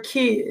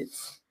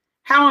kids,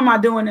 how am I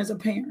doing as a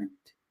parent?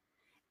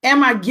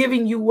 Am I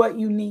giving you what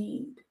you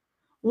need?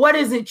 What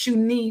is it you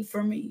need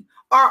from me?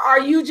 Or are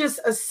you just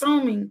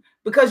assuming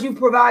because you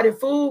provided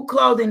food,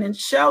 clothing, and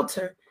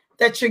shelter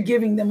that you're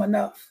giving them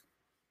enough?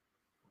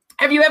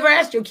 Have you ever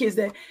asked your kids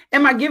that?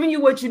 Am I giving you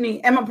what you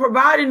need? Am I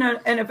providing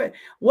an effect?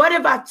 What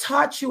have I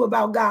taught you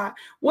about God?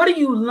 What are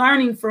you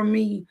learning from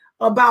me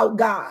about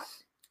God?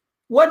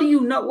 What do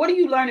you know? What are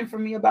you learning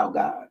from me about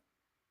God?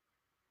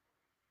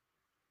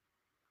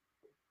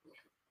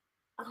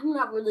 I'm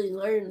not really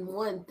learning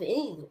one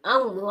thing.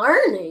 I'm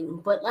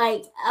learning, but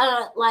like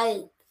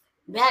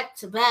back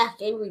to back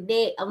every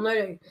day, I'm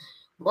learning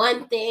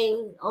one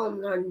thing.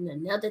 I'm learning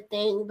another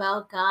thing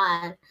about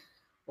God.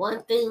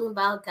 One thing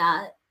about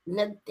God.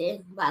 Another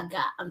thing about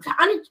God. I'm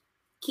trying to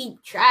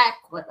keep track,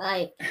 but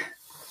like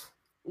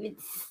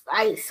it's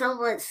like so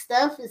much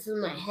stuff is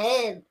in my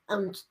head.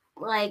 I'm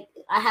like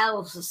I have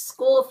a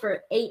school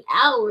for 8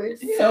 hours.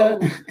 Yeah.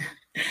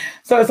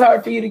 So it's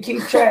hard for you to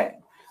keep track.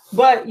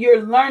 But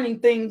you're learning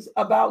things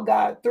about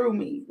God through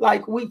me.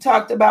 Like we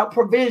talked about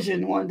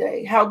provision one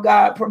day, how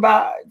God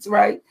provides,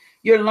 right?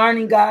 you're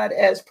learning God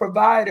as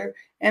provider,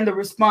 and the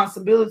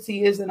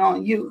responsibility isn't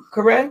on you,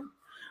 correct?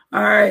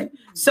 All right.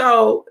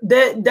 So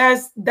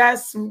that's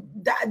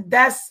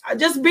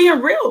just being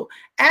real,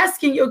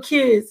 asking your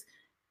kids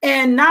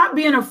and not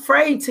being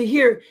afraid to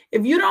hear.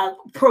 If you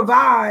don't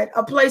provide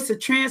a place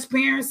of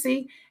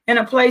transparency and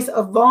a place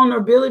of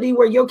vulnerability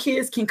where your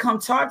kids can come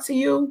talk to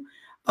you,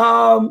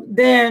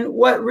 then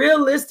what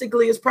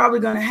realistically is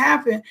probably going to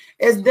happen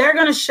is they're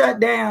going to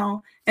shut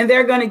down and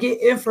they're going to get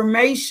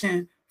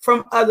information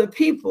from other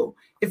people.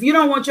 If you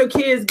don't want your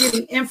kids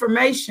getting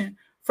information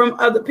from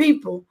other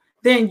people,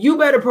 then you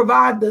better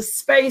provide the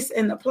space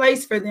and the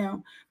place for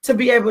them to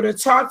be able to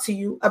talk to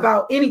you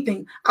about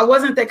anything. I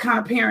wasn't that kind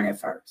of parent at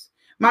first.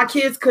 My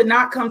kids could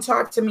not come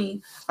talk to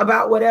me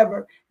about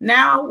whatever.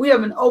 Now we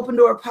have an open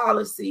door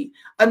policy,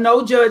 a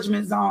no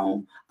judgment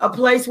zone, a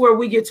place where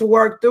we get to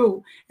work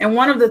through. And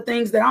one of the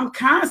things that I'm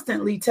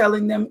constantly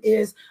telling them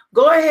is,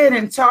 go ahead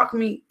and talk to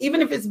me,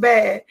 even if it's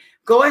bad,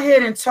 go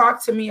ahead and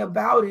talk to me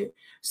about it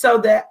so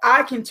that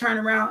I can turn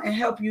around and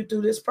help you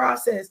through this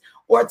process.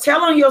 Or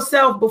tell on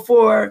yourself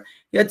before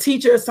your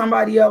teacher or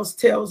somebody else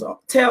tells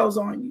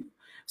on you.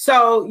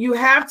 So you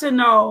have to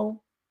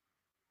know,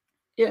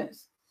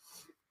 yes.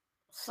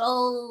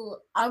 So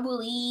I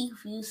believe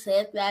you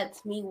said that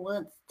to me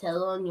once,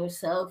 tell on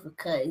yourself,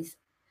 because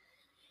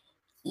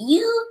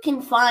you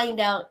can find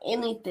out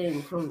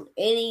anything from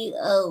any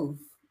of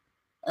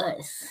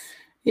us.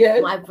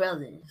 Yeah. My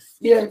brothers.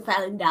 You can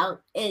find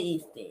out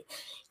anything.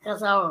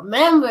 Because I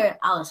remember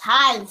I was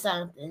hiding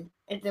something.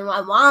 And then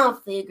my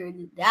mom figured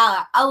it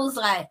out. I was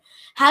like,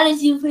 how did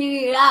you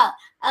figure it out?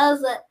 I was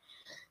like,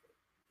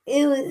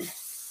 it was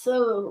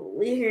so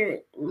weird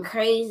and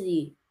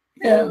crazy.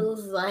 Yeah. It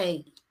was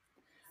like,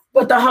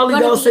 but the Holy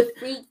Ghost,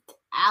 freaked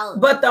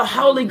out. But the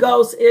Holy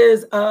Ghost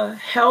is a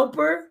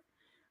helper.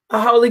 A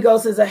Holy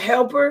Ghost is a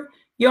helper.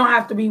 You don't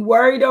have to be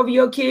worried over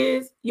your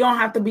kids. You don't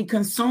have to be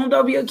consumed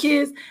over your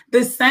kids.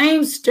 The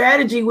same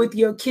strategy with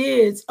your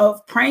kids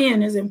of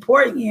praying is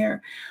important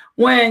here.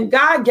 When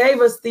God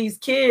gave us these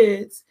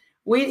kids,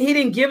 he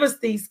didn't give us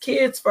these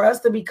kids for us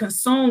to be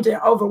consumed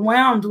and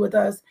overwhelmed with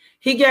us.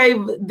 He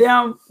gave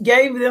them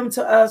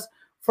to us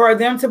for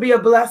them to be a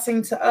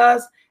blessing to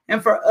us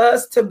and for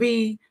us to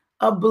be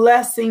a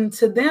blessing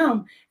to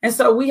them. And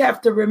so we have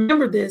to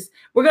remember this.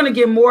 We're going to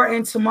get more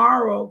in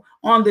tomorrow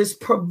on this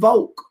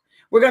provoke.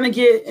 We're going to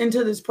get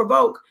into this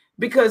provoke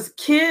because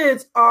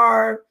kids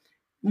are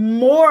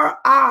more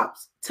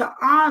apt to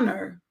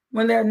honor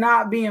when they're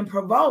not being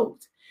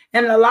provoked.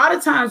 And a lot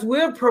of times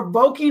we're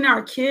provoking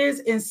our kids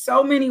in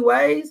so many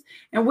ways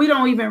and we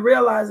don't even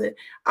realize it.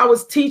 I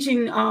was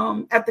teaching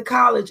at the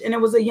college and it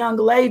was a young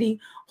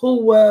lady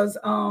who was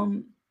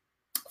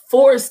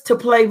forced to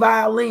play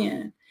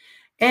violin.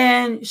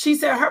 And she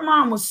said her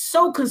mom was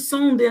so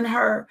consumed in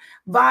her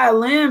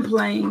violin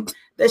playing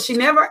that she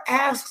never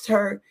asked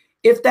her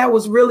if that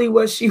was really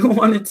what she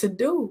wanted to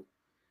do.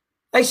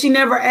 Like she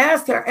never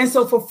asked her. And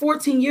so for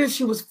 14 years,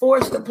 she was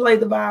forced to play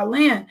the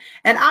violin.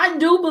 And I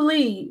do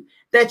believe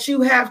that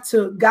you have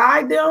to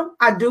guide them.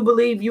 I do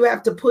believe you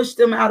have to push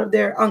them out of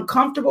their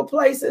uncomfortable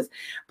places.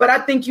 But I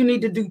think you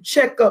need to do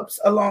checkups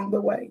along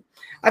the way.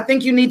 I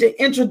think you need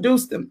to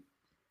introduce them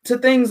to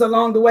things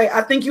along the way.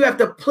 I think you have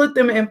to put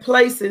them in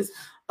places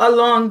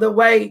along the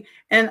way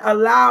and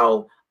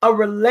allow a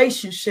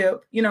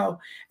relationship, you know.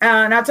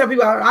 And I tell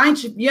people,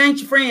 you ain't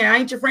your friend. I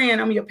ain't your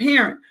friend. I'm your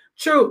parent.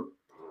 True.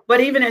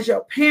 But even as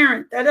your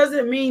parent, that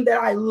doesn't mean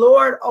that I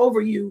lord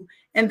over you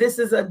and this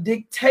is a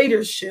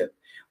dictatorship.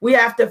 We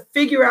have to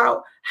figure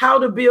out how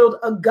to build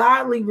a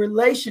godly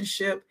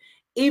relationship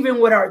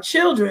even with our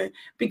children,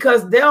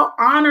 because they'll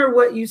honor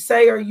what you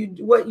say or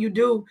what you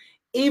do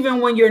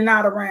even when you're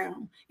not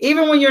around.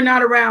 Even when you're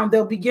not around,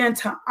 they'll begin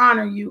to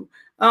honor you,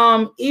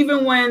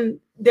 even when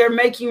they're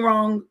making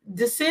wrong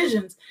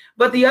decisions.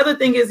 But the other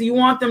thing is you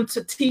want them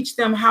to teach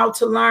them how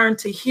to learn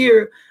to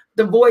hear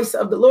the voice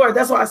of the Lord.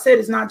 That's why I said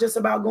it's not just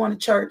about going to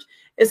church.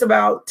 It's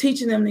about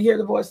teaching them to hear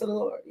the voice of the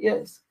Lord.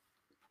 Yes.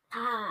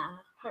 I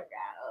forgot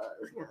what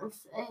I was going to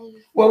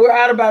say. Well, we're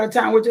out of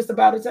time. We're just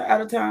about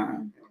out of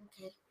time.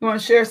 Okay. You want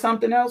to share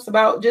something else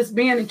about just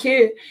being a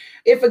kid?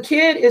 If a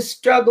kid is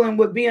struggling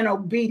with being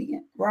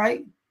obedient,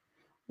 right?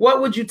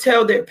 What would you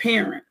tell their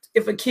parent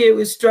if a kid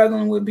was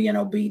struggling with being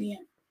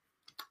obedient?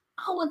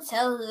 I would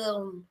tell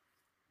them,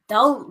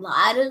 don't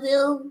lie to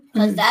them,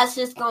 because that's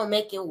just going to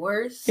make it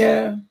worse.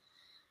 Yeah.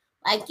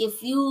 Like,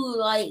 if you,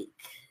 like,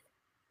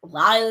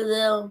 lie to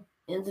them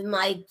and then,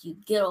 like, you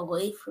get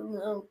away from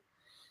them,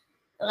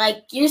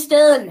 like, you're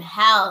still in the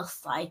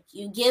house. Like,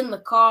 you get in the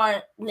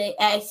car and they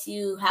ask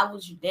you, how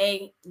was your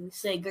day? And you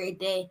say, great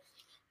day.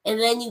 And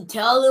then you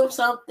tell them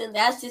something,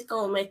 that's just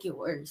going to make it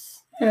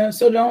worse. Yeah,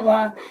 so don't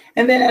lie.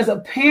 And then as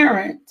a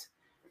parent,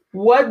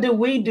 what do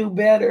we do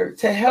better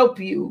to help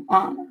you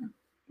honor?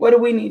 What do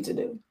we need to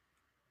do?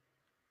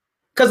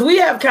 Because we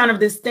have kind of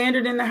this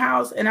standard in the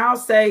house. And I'll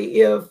say,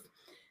 if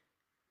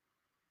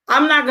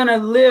I'm not going to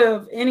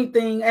live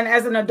anything, and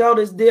as an adult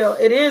is deal,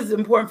 it is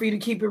important for you to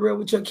keep it real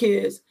with your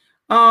kids.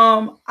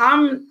 I'm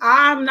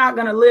not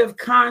going to live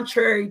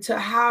contrary to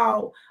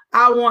how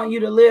I want you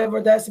to live,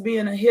 or that's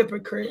being a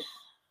hypocrite.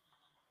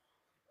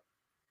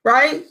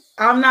 Right?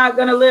 I'm not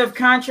going to live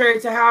contrary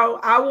to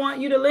how I want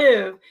you to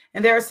live.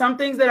 And there are some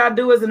things that I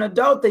do as an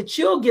adult that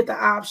you'll get the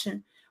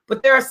option.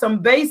 But there are some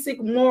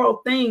basic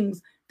moral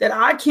things that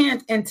I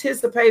can't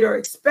anticipate or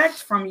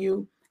expect from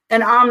you.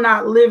 And I'm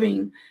not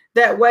living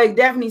that way.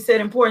 Daphne said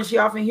important. She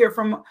often hear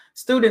from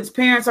students,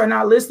 parents are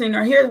not listening,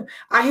 or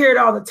I hear it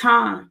all the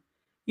time.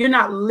 You're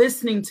not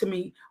listening to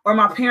me, or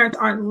my parents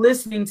aren't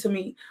listening to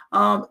me.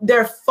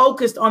 They're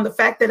focused on the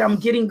fact that I'm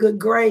getting good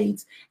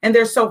grades. And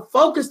they're so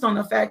focused on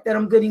the fact that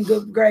I'm getting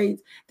good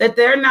grades that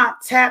they're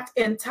not tapped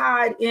and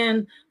tied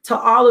in to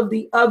all of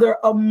the other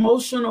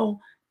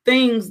emotional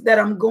things that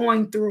I'm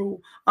going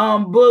through,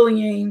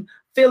 bullying,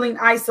 feeling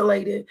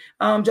isolated.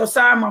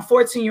 Josiah, my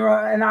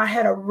 14-year-old, and I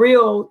had a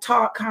real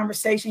talk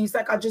conversation. He's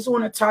like, I just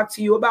want to talk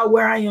to you about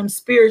where I am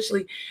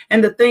spiritually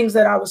and the things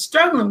that I was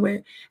struggling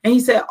with. And he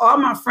said, all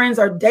my friends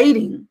are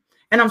dating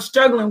and I'm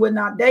struggling with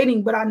not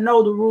dating, but I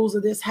know the rules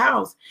of this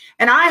house.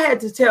 And I had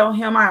to tell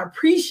him, I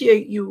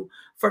appreciate you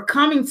for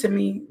coming to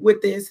me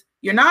with this.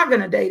 You're not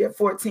going to date at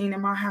 14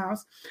 in my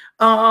house.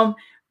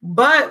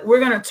 But we're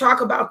going to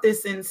talk about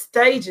this in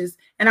stages,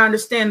 and I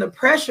understand the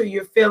pressure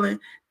you're feeling.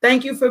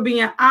 Thank you for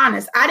being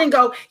honest. I didn't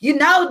go,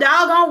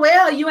 doggone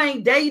well, you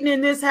ain't dating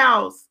in this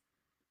house.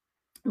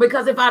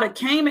 Because if I'd have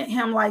came at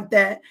him like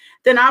that,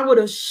 then I would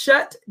have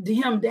shut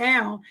him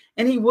down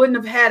and he wouldn't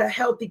have had a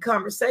healthy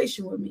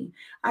conversation with me.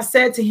 I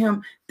said to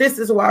him, this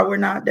is why we're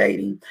not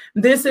dating.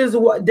 This is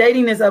what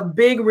dating is, a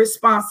big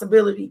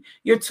responsibility.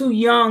 You're too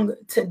young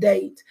to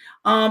date.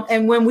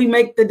 And when we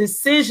make the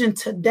decision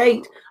to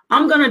date,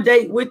 I'm going to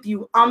date with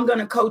you. I'm going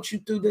to coach you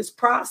through this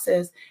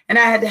process. And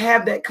I had to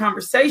have that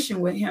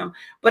conversation with him,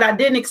 but I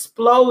didn't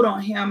explode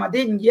on him. I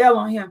didn't yell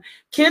on him.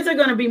 Kids are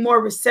going to be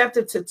more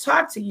receptive to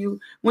talk to you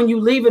when you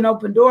leave an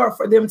open door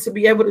for them to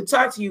be able to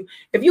talk to you.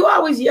 If you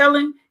always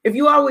yelling, if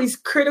you always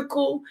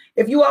critical,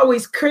 if you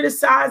always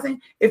criticizing,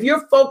 if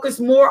you're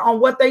focused more on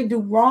what they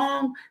do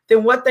wrong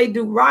than what they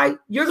do right,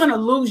 you're going to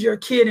lose your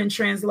kid in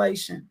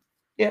translation.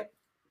 Yeah.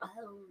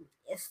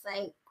 It's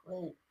like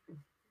when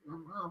my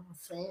mom was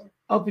saying.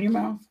 Open your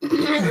mouth.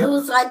 It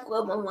was like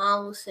what my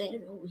mom was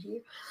saying over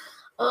here.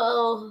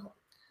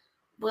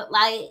 But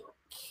like,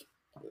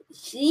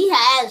 she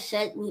has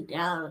shut me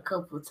down a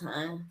couple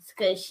times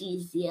because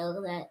she's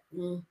yelled at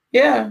me.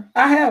 Yeah,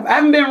 I have. I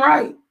haven't been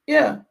right.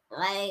 Yeah.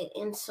 Like,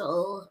 and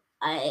so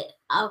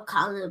I've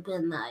kind of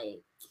been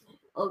like,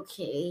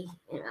 okay,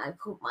 and I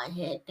put my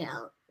head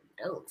down,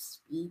 don't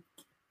speak.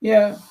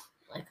 Yeah.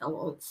 Like, I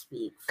won't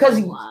speak for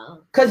a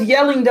while. Because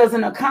yelling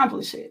doesn't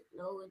accomplish it.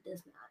 No, it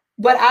does not.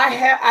 But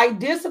I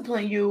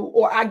discipline you,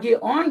 or I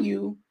get on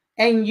you,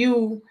 and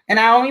I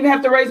don't even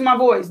have to raise my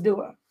voice,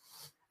 do I?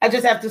 I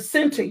just have to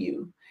center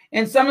you.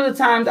 And some of the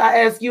times I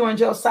ask you and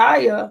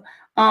Josiah,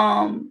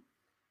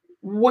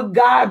 would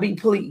God be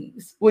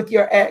pleased with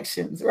your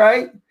actions,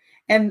 right?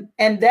 And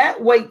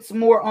that weights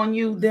more on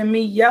you than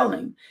me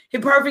yelling. A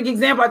perfect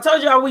example. I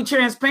told y'all we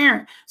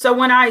transparent. So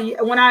when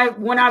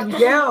I've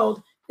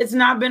yelled, it's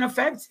not been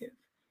effective.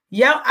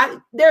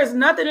 There's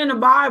nothing in the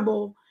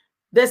Bible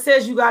that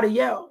says you got to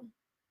yell.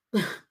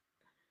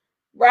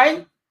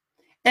 Right?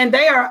 And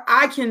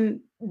I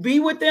can be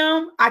with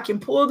them. I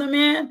can pull them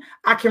in.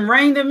 I can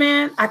rein them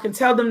in. I can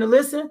tell them to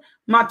listen.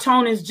 My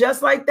tone is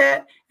just like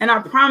that. And I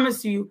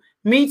promise you,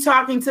 me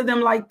talking to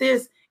them like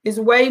this is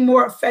way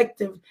more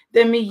effective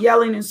than me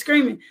yelling and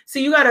screaming. So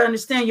you got to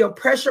understand your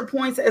pressure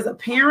points as a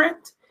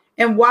parent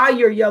and why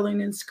you're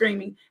yelling and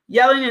screaming.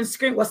 Yelling and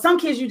screaming. Well, some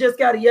kids you just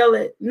got to yell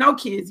at. No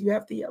kids you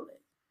have to yell at.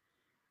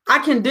 I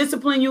can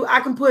discipline you.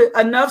 I can put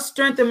enough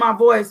strength in my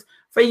voice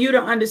for you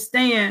to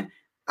understand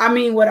I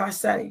mean what I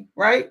say,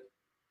 right?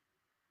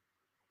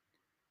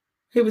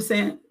 He was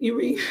saying, you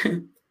read,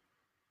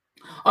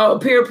 oh,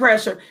 peer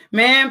pressure.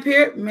 Man,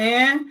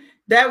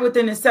 that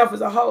within itself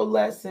is a whole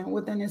lesson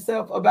within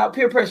itself about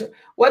peer pressure.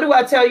 What do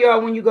I tell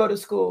y'all when you go to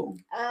school?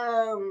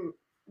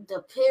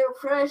 The peer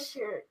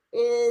pressure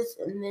is,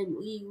 and then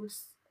we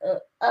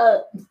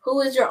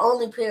who is your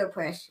only peer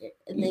pressure?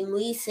 And then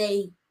we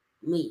say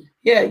me.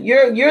 Yeah,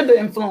 you're the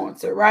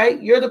influencer,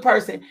 right? You're the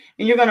person,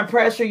 and you're going to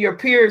pressure your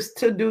peers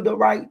to do the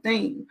right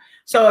thing.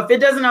 So if it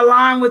doesn't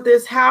align with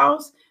this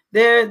house,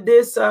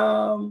 this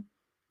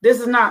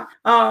is not,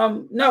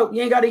 no,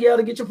 you ain't got to yell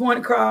to get your point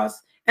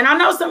across. And I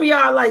know some of y'all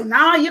are like,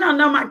 nah, you don't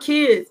know my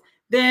kids.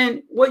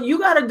 Then what you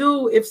got to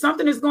do, if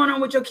something is going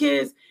on with your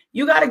kids,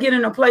 you got to get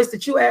in a place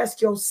that you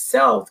ask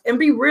yourself and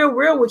be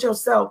real with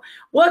yourself.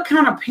 What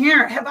kind of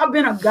parent? Have I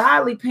been a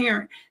godly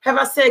parent? Have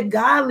I set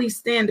godly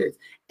standards?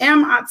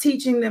 Am I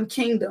teaching them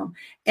kingdom?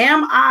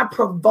 Am I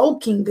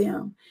provoking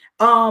them?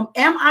 Am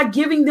I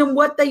giving them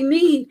what they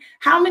need?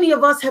 How many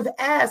of us have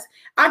asked?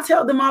 I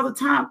tell them all the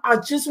time, I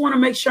just want to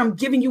make sure I'm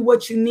giving you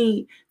what you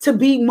need to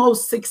be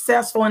most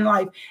successful in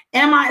life.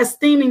 Am I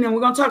esteeming them?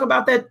 We're going to talk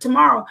about that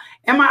tomorrow.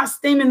 Am I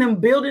esteeming them,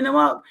 building them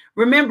up?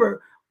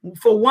 Remember,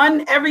 for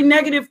every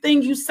negative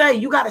thing you say,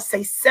 you got to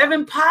say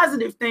 7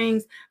 positive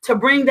things to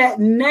bring that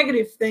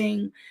negative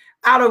thing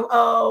out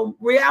of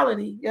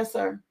reality. Yes,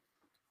 sir.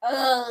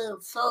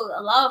 So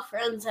a lot of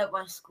friends at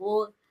my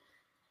school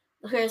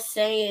were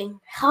saying,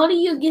 "How do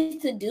you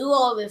get to do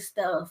all this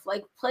stuff?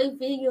 Like play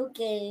video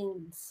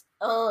games,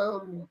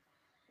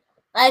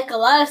 like a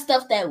lot of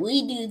stuff that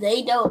we do,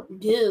 they don't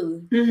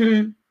do."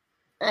 Mm-hmm.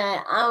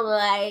 And I'm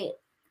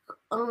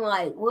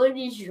like, what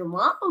does your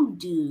mom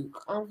do?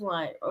 I'm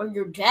like, or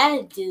your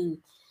dad do?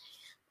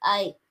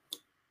 Like,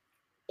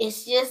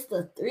 it's just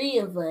the three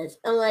of us.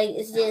 I'm like,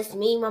 it's just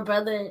me, my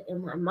brother,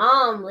 and my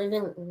mom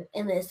living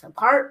in this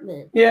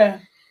apartment. Yeah.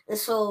 And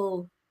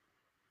so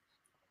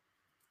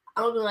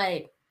I'm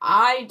like,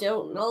 I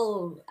don't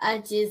know.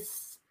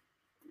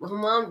 My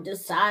mom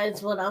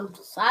decides what I'm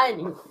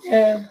deciding.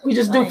 Yeah. We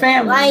just do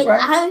family, like,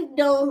 right? I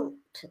don't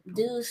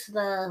do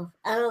stuff.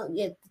 I don't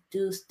get to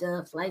do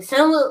stuff. Like,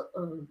 some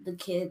of the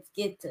kids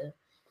get to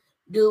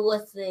do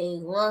what they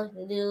want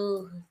to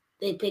do.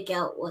 They pick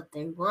out what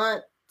they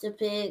want to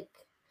pick.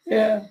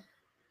 Yeah.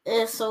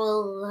 And so,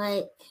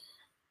 like,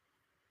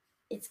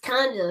 it's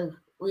kind of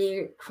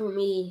weird for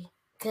me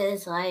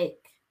because, like,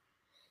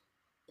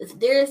 if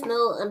there's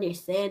no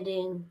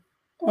understanding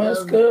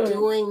of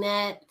doing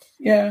that,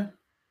 yeah,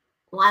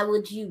 why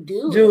would you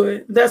do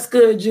it? That's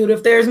good, Judah.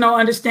 If there's no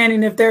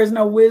understanding, if there's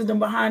no wisdom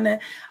behind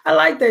that, I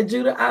like that,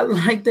 Judah. I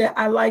like that.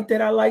 I like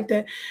that. I like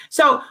that.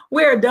 So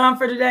we're done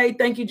for today.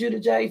 Thank you, Judah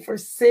J, for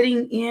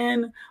sitting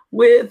in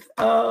with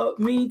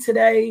me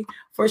today,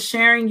 for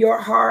sharing your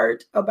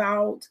heart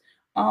about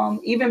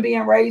even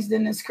being raised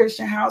in this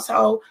Christian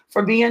household,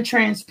 for being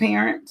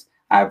transparent.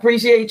 I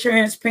appreciate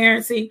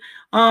transparency.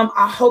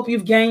 I hope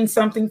you've gained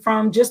something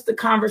from just the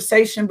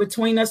conversation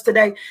between us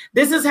today.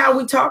 This is how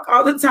we talk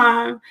all the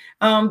time.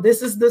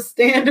 This is the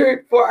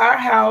standard for our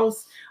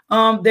house.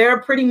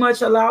 They're pretty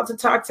much allowed to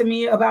talk to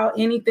me about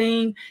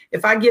anything.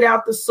 If I get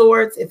out the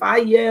sorts, if I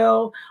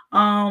yell,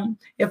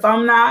 if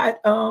I'm not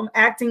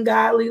acting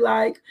godly,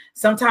 like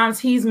sometimes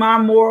he's my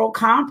moral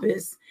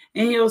compass,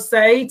 and he'll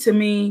say to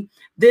me,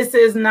 this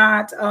is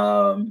not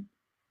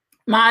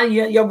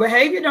your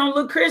behavior don't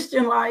look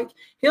Christian. Like,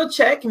 he'll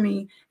check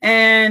me,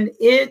 and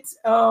it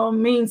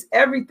means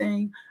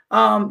everything.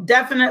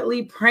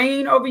 Definitely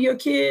praying over your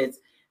kids,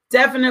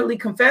 definitely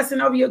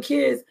confessing over your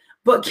kids.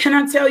 But can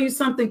I tell you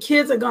something?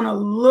 Kids are gonna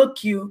look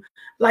at your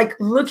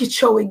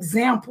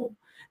example.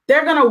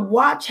 They're gonna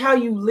watch how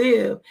you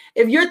live.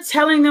 If you're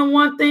telling them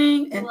one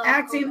thing and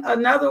acting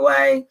another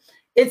way,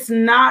 it's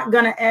not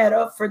gonna add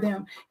up for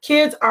them.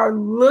 Kids are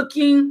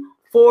looking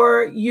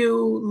for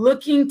you,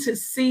 looking to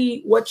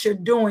see what you're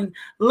doing,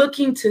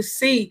 looking to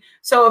see.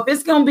 So if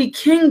it's going to be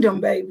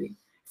kingdom, baby,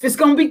 if it's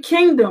going to be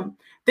kingdom,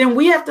 then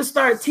we have to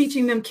start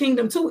teaching them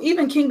kingdom too,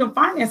 even kingdom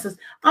finances.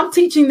 I'm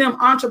teaching them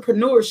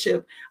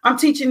entrepreneurship. I'm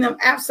teaching them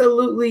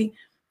absolutely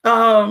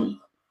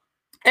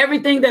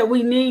everything that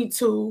we need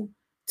to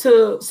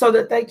so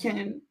that they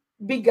can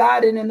be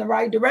guided in the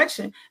right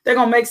direction. They're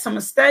going to make some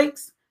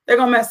mistakes. They're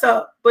going to mess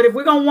up. But if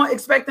we're going to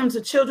expect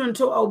children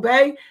to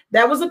obey,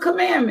 that was a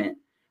commandment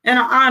and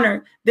an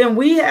honor, then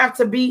we have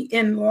to be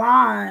in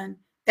line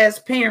as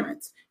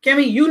parents.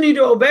 Kimmy, you need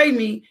to obey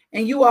me,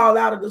 and you all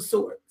out of the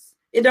sorts.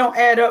 It don't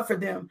add up for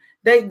them.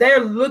 They're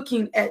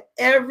looking at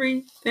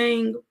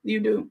everything you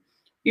do.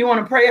 You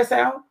want to pray us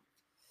out?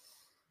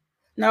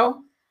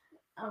 No?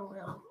 I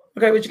will.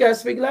 Okay, but you got to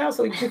speak loud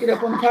so we can pick it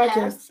up on the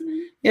podcast.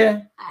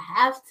 Yeah. I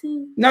have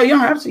to. No, you don't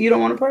have to. You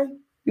don't want to pray?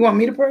 You want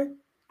me to pray?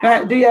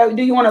 Do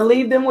you want to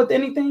leave them with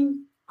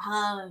anything?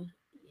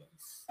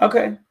 Yes.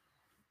 Okay.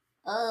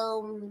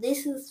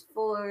 This is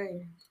for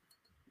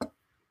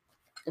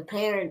the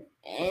parent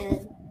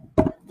and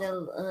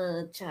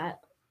the child.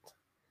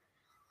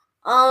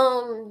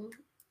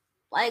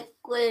 Like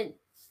what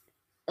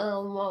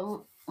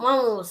my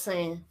mama was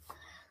saying.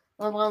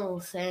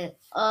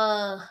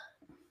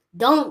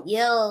 Don't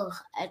yell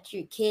at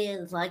your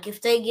kids. Like,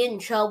 if they get in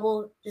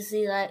trouble, just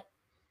be like,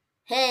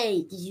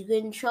 hey, did you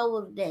get in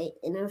trouble today?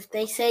 And if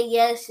they say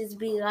yes, just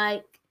be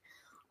like,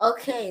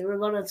 okay, we're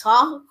going to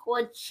talk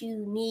what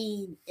you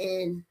need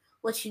and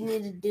what you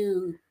need to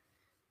do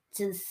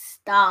to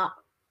stop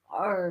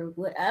or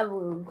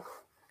whatever,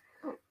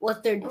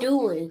 what they're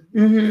doing.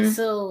 Mm-hmm.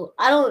 So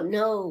I don't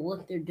know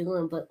what they're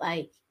doing, but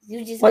like,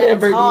 you just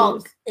whatever gotta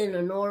talk in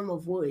a normal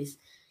voice.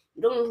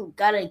 You don't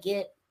gotta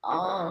get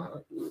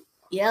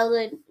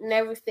yelling and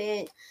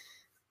everything.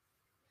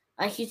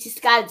 Like, you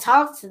just gotta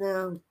talk to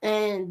them,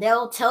 and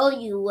they'll tell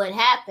you what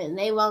happened.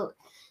 They won't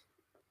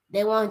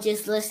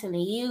just listen to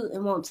you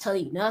and won't tell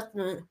you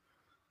nothing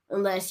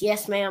unless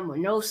yes, ma'am, or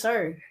no,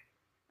 sir,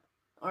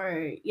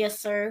 or yes,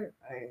 sir,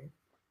 or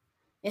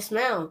yes,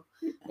 ma'am.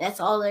 That's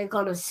all they're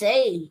gonna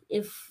say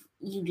if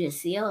you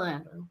just yell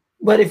at them.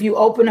 But if you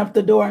open up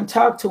the door and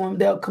talk to them,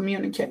 they'll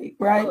communicate,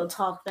 right? They'll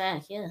talk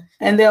back, yeah.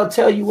 And they'll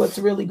tell you what's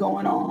really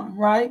going on,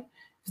 right?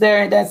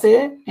 That's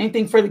it?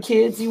 Anything for the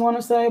kids you want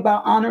to say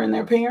about honoring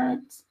their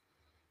parents?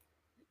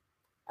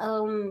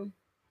 Not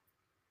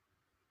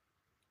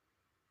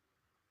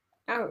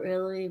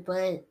really,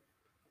 but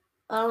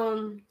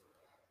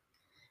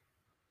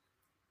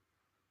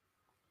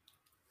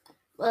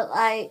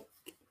like,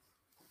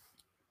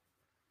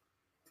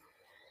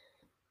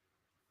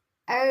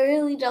 I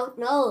really don't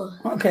know.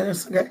 Okay,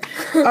 that's okay.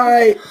 All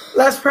right,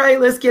 let's pray.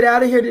 Let's get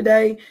out of here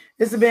today.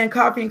 This has been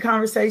Coffee and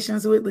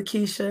Conversations with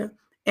Lakeisha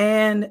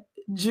and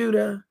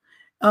Judah.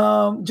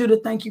 Judah,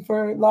 thank you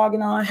for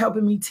logging on,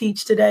 helping me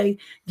teach today,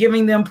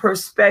 giving them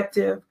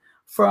perspective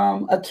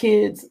from a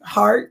kid's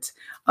heart,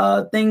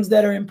 things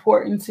that are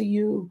important to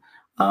you.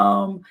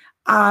 Fear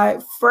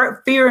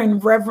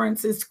and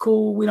reverence is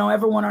cool. We don't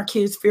ever want our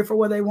kids fearful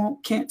where they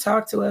can't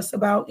talk to us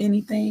about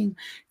anything.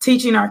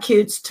 Teaching our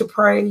kids to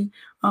pray.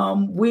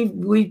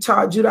 We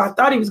taught Judah. I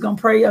thought he was gonna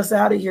pray us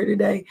out of here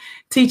today.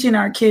 Teaching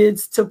our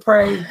kids to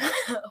pray.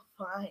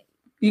 Fine.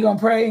 You gonna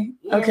pray?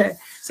 Yes. Okay.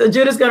 So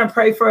Judah's gonna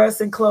pray for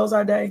us and close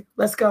our day.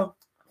 Let's go.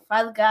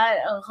 Father God,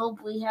 I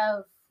hope we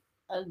have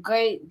a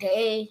great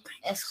day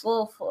at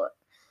school for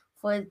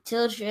the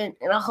children,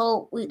 and I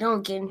hope we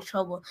don't get in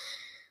trouble.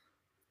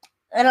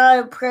 And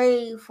I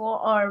pray for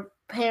our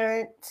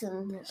parents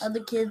and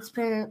other kids'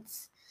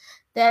 parents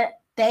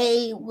that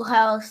they will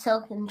have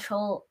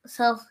self-control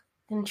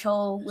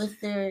with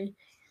their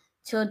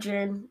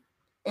children.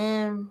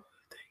 And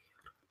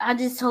I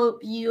just hope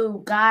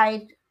you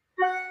guide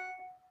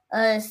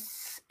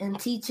us and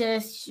teach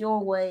us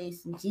your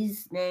ways. In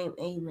Jesus' name,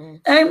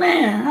 amen.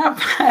 Amen. High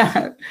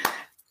five.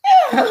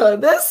 Yeah,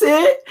 that's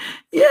it.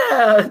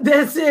 Yeah,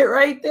 that's it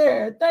right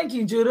there. Thank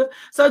you, Judah.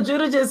 So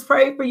Judah just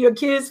prayed for your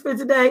kids for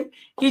today.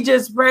 He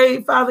just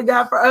prayed, Father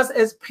God, for us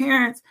as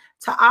parents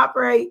to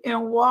operate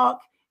and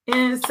walk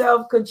in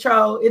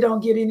self-control. It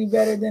don't get any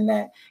better than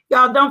that.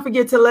 Y'all don't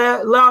forget to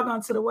log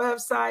on to the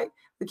website,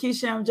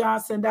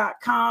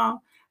 LakeishaMJohnson.com.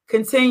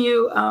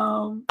 Continue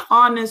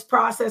on this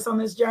process, on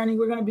this journey.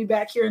 We're going to be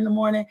back here in the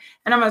morning,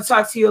 and I'm going to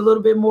talk to you a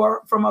little bit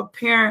more from a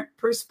parent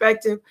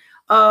perspective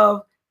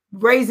of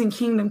raising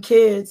kingdom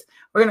kids.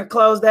 We're going to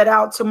close that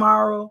out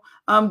tomorrow.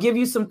 Give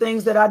you some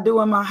things that I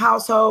do in my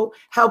household,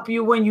 help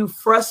you when you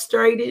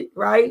frustrated,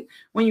 right?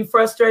 When you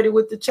frustrated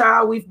with the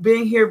child. We've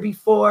been here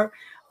before.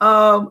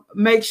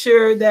 Make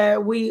sure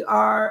that we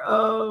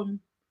are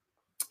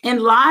in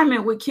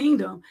alignment with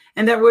kingdom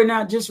and that we're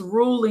not just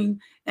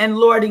ruling and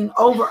lording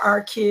over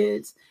our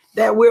kids,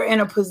 that we're in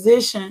a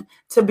position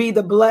to be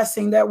the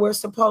blessing that we're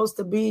supposed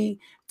to be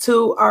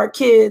to our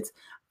kids.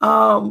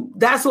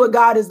 That's what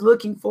God is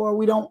looking for.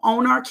 We don't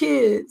own our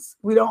kids.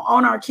 We don't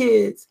own our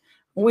kids.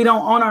 We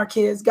don't own our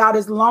kids. God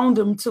has loaned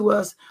them to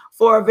us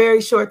for a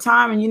very short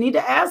time. And you need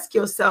to ask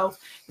yourself,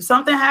 if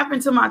something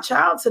happened to my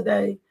child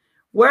today,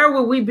 where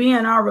would we be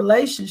in our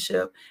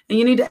relationship? And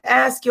you need to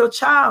ask your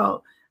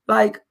child,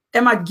 like,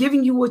 am I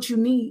giving you what you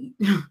need?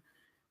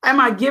 Am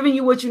I giving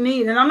you what you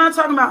need? And I'm not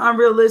talking about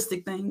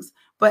unrealistic things,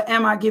 but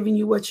am I giving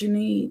you what you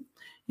need?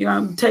 You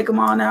know, take them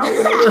on out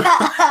with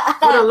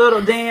a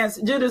little dance.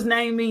 Judah's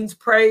name means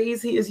praise.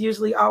 He is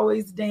usually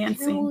always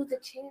dancing. Move the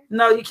chair.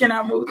 No, you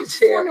cannot move the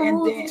chair and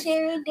move dance. The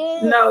chair and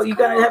dance. No, you're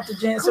going to have to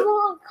dance. Come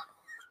on.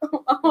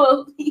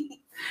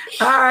 All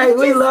right,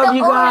 we love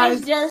you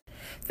guys.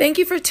 Thank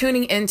you for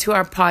tuning into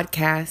our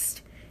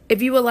podcast.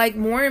 If you would like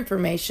more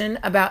information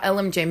about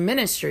LMJ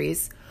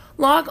Ministries,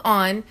 log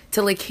on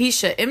to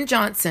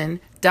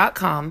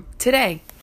LakeishaMJohnson.com today.